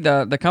story,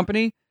 the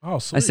company. Oh,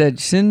 sweet. I said,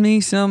 send me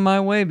some my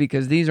way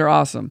because these are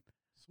awesome.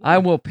 Sweet. I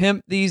will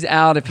pimp these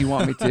out if you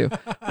want me to.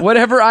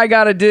 Whatever I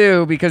got to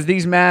do because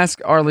these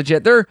masks are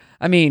legit. They're,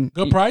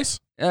 good price?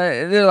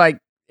 They're like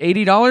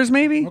 $80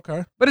 maybe.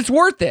 Okay. It's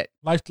worth it.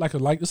 It's like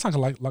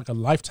a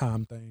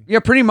lifetime thing. Yeah,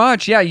 pretty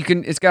much. Yeah,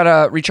 it's got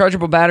a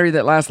rechargeable battery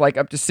that lasts like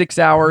up to 6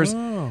 hours.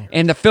 Oh.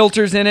 And the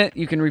filters in it,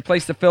 you can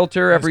replace the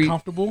filter It's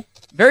comfortable?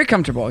 Very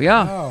comfortable,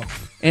 yeah. Wow.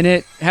 And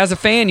it has a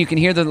fan. You can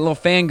hear the little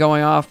fan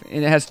going off.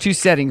 And it has 2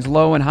 settings,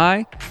 low and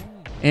high.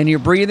 And you're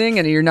breathing,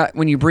 and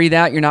when you breathe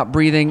out, you're not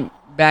breathing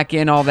back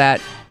in all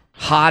that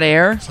hot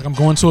air. It's like I'm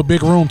going to a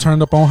big room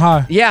turned up on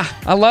high. Yeah,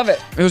 I love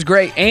it. It was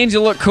great. And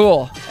you look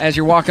cool as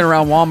you're walking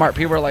around Walmart.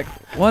 People are like,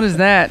 what is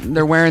that? And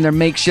they're wearing their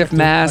makeshift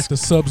mask. Like the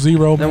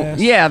Sub-Zero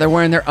mask. Yeah, they're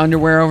wearing their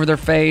underwear over their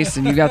face,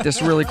 and you got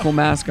this really cool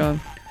mask on.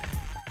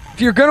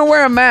 If you're going to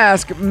wear a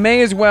mask,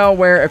 may as well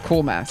wear a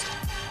cool mask.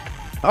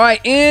 All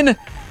right, in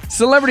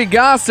celebrity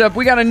gossip,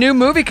 we got a new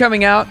movie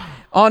coming out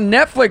on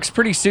Netflix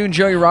pretty soon.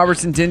 Joey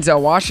Roberts and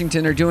Denzel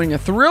Washington are doing a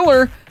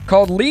thriller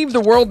called Leave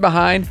the World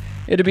Behind.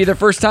 It'll be their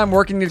first time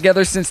working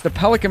together since the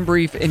Pelican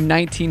Brief in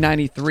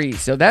 1993.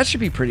 So that should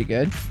be pretty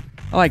good.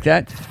 I like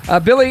that.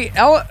 Billie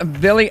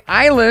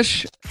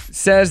Eilish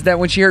says that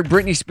when she heard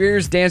Britney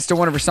Spears dance to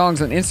one of her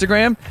songs on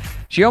Instagram,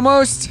 she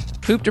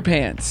almost pooped her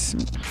pants.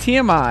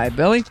 TMI,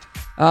 Billie.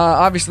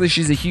 Obviously,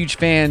 she's a huge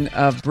fan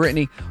of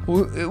Britney.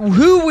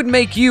 Who would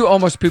make you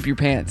almost poop your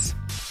pants?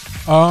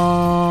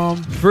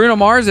 Bruno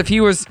Mars, if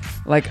he was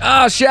like,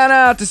 oh, shout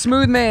out to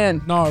Smooth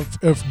Man. No,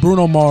 if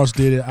Bruno Mars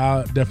did it,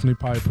 I'd definitely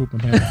probably poop my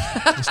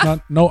pants. It's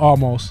not, no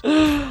almost.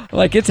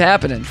 Like, it's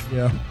happening.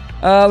 Yeah.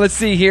 Let's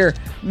see here.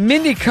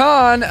 Mindy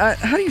Cohn,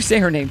 how do you say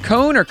her name?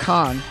 Cohn or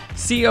Con?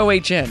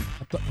 C-O-H-N.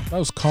 That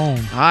was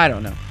Cohn. I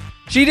don't know.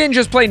 She didn't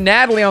just play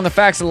Natalie on The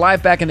Facts of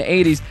Life back in the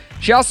 80s.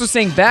 She also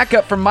sang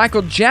backup for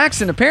Michael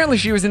Jackson. Apparently,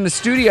 she was in the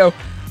studio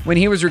when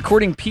he was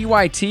recording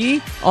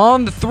PYT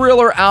on the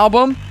Thriller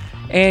album.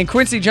 And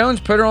Quincy Jones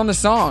put her on the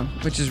song,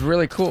 which is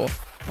really cool.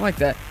 I like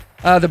that.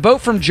 The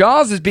boat from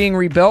Jaws is being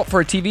rebuilt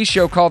for a TV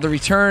show called The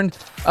Return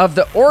of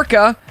the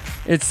Orca.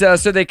 It's so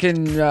they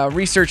can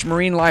research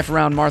marine life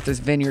around Martha's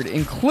Vineyard,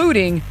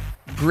 including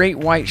great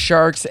white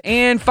sharks.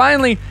 And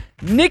finally,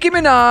 Nicki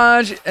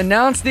Minaj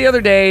announced the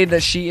other day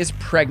that she is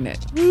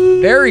pregnant.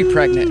 Very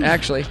pregnant,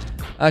 actually.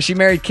 She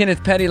married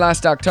Kenneth Petty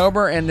last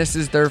October, and this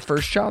is their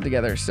first child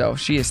together. So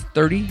she is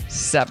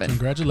 37.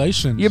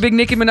 Congratulations. You a big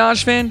Nicki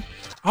Minaj fan?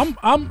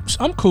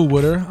 I'm cool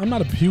with her. I'm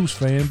not a huge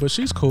fan, but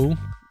she's cool.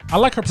 I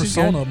like her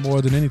persona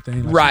more than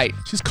anything. Like, right.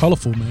 She's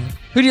colorful, man.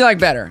 Who do you like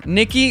better,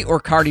 Nicki or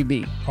Cardi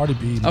B? Cardi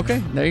B. Man. Okay,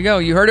 there you go.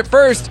 You heard it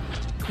first.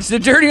 It's the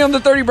Dirty on the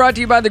 30 brought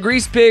to you by the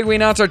Grease Pig. We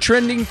announce our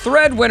trending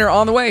thread winner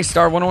on the way.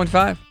 Star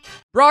 101.5.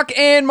 Brock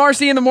and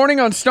Marci in the morning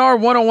on Star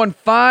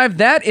 101.5.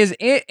 That is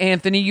it,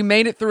 Anthony. You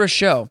made it through a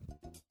show.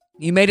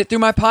 You made it through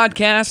my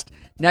podcast.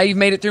 Now you've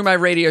made it through my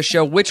radio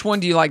show. Which one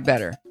do you like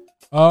better?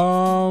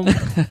 I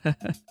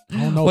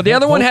don't know. Well, the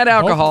other one had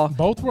alcohol.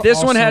 Both were This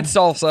awesome. one had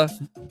salsa.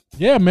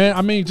 Yeah, man.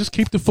 I mean, just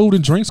keep the food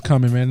and drinks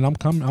coming, man. I'm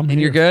here. And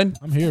you're good?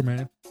 I'm here,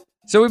 man.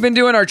 So we've been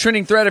doing our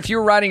trending thread. If you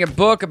were writing a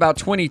book about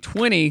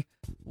 2020,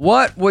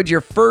 what would your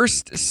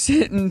first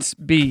sentence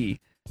be?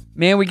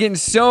 Man, we're getting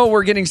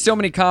so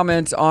many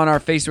comments on our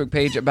Facebook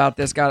page about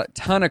this. Got a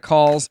ton of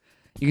calls.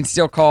 You can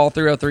still call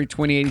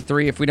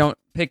 303-2083. If we don't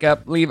pick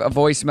up, leave a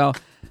voicemail.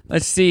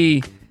 Let's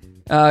see.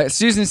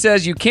 Susan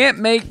says, you can't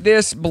make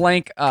this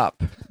blank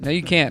up. No,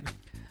 you can't.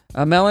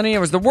 Melanie, it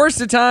was the worst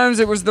of times.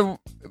 It was the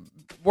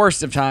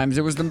worst of times.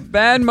 It was the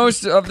bad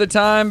most of the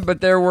time,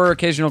 but there were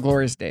occasional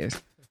glorious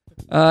days.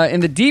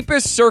 In the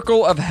deepest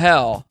circle of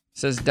hell,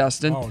 says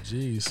Dustin. Oh,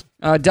 jeez.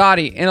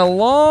 Dottie, in a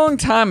long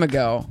time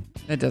ago.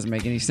 That doesn't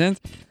make any sense.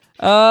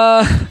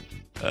 Doug,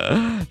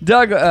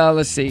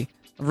 let's see.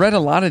 I've read a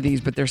lot of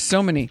these, but there's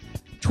so many.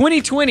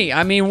 2020,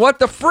 I mean, what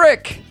the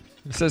frick,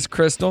 says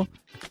Crystal.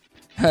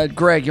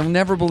 Greg, you'll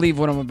never believe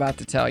what I'm about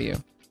to tell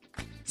you.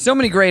 So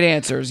many great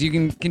answers. You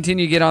can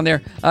continue to get on there.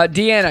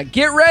 Deanna,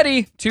 get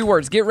ready. 2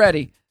 words, get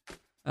ready.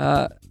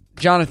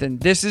 Jonathan,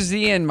 this is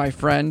the end, my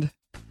friend.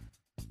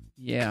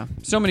 Yeah,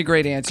 so many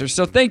great answers.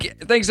 So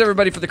thanks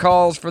everybody for the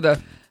calls, for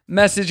the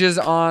messages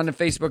on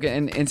Facebook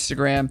and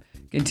Instagram.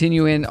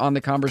 Continue in on the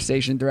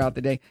conversation throughout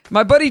the day.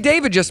 My buddy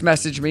David just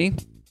messaged me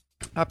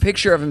a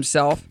picture of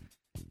himself,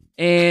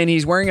 and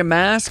he's wearing a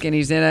mask, and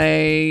he's in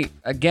a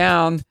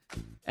gown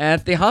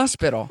at the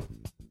hospital.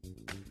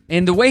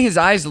 And the way his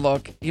eyes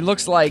look, he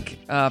looks like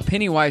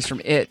Pennywise from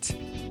It.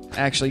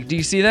 Actually, do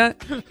you see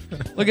that?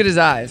 Look at his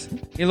eyes.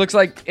 He looks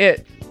like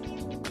It.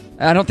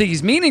 I don't think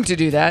he's meaning to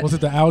do that. Was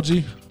it the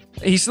algae?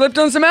 He slipped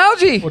on some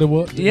algae. What it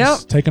was? Yep.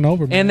 It's taking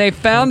over, man. And they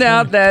found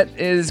out that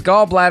his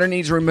gallbladder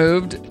needs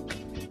removed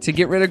to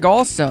get rid of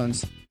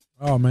gallstones.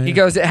 Oh, man. He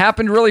goes, it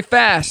happened really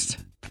fast.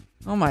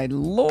 Oh, my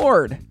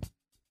Lord.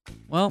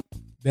 Well.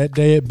 That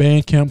day at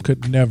band camp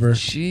could never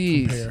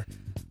compare.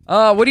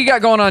 What do you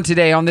got going on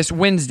today on this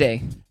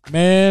Wednesday?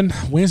 Man,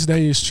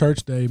 Wednesday is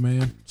church day,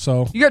 man.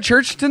 So you got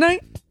church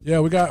tonight?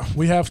 Yeah,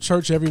 we have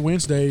church every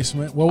Wednesdays,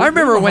 man. Well, I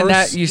remember when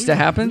that used to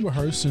happen. We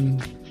rehearse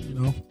and,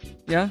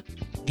 Yeah?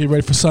 Get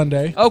ready for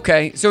Sunday.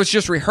 Okay, so it's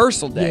just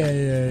rehearsal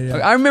day. Yeah.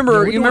 I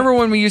remember, you remember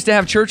when we used to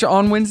have church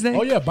on Wednesday?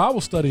 Oh, yeah,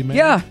 Bible study, man.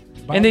 Yeah.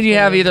 And then you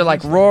have either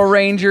like Royal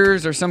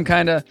Rangers or some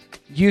kind of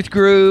youth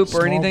group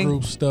or anything. Small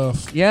group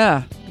stuff.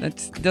 Yeah,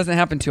 that doesn't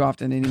happen too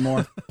often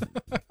anymore.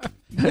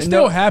 It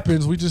still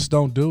happens. We just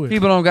don't do it.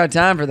 People don't got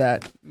time for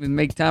that. We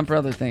make time for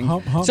other things.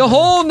 Hump it's a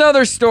whole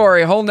nother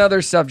story, a whole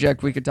nother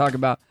subject we could talk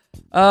about.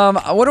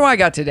 What do I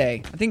got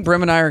today? I think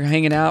Brim and I are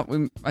hanging out.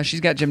 She's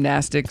got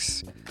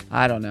gymnastics.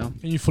 I don't know.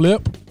 Can you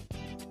flip?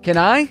 Can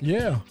I?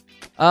 Yeah.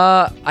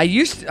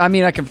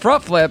 I can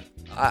front flip.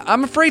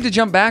 I'm afraid to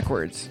jump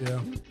backwards. Yeah.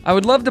 I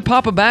would love to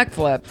pop a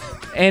backflip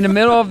in the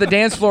middle of the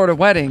dance floor at a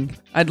wedding.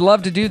 I'd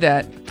love to do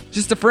that.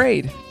 Just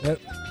afraid.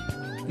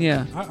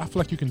 Yeah. I feel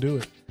like you can do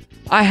it.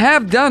 I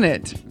have done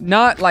it.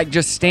 Not like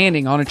just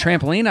standing on a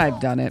trampoline, I've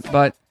done it,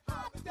 but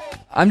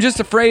I'm just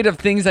afraid of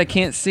things I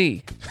can't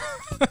see.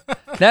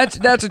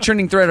 That's a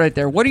trending thread right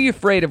there. What are you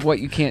afraid of what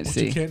you can't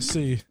see? You can't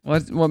see.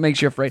 What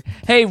makes you afraid?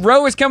 Hey,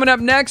 Ro is coming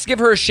up next. Give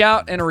her a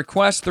shout and a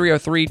request,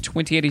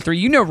 303-2083.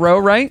 You know Ro,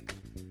 right?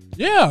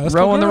 Yeah. That's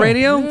Ro on the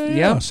radio?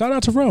 Yeah. Shout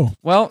out to Ro.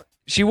 Well,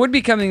 she would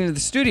be coming into the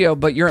studio,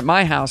 but you're at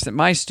my house, at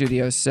my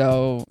studio,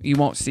 so you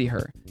won't see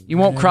her. You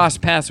won't cross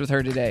paths with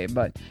her today,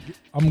 but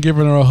I'm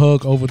giving her a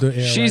hug over the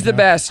air. She's the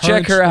best.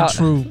 Check her out.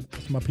 True.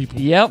 That's my people.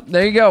 Yep.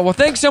 There you go. Well,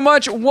 thanks so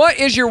much. What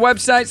is your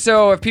website?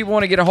 So if people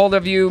want to get a hold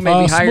of you,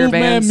 maybe hire your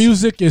bands. Smoothman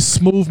Music is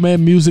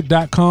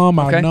smoothmanmusic.com.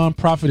 Our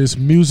nonprofit is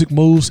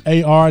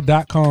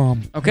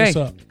musicmovesar.com. Okay. What's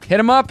up? Hit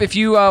them up. If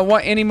you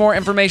want any more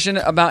information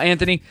about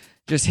Anthony,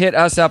 just hit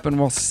us up and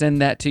we'll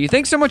send that to you.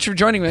 Thanks so much for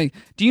joining me.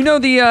 Do you know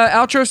the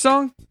outro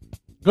song?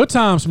 Good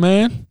Times,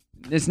 man.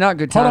 It's not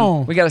Good Times. Hold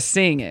on. We got to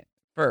sing it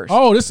first.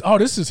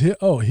 This is hit.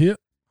 Oh, hit.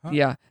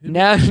 Yeah.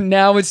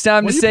 Now it's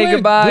time to say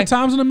goodbye. Good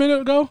Times in a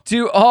minute ago?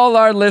 To all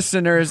our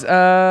listeners.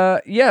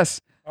 Yes.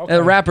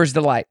 Okay. Rapper's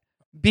Delight.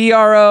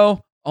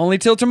 BRO, only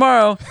till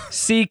tomorrow.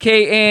 CK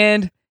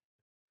and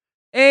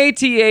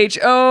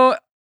ATHONY.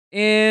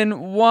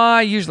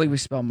 Usually we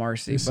spell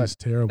Marci. This but is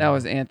terrible. That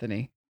was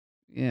Anthony.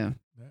 Yeah.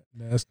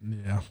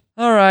 Yeah.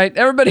 All right.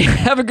 Everybody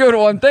have a good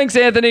one. Thanks,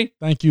 Anthony.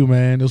 Thank you,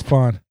 man. It was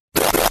fun.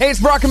 Hey, it's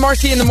Brock and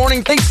Marci in the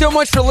morning. Thanks so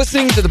much for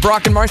listening to the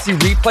Brock and Marci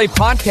Replay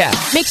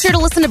Podcast. Make sure to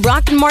listen to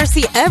Brock and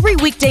Marci every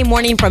weekday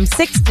morning from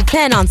 6 to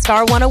 10 on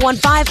Star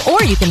 101.5,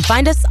 or you can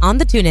find us on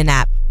the TuneIn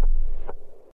app.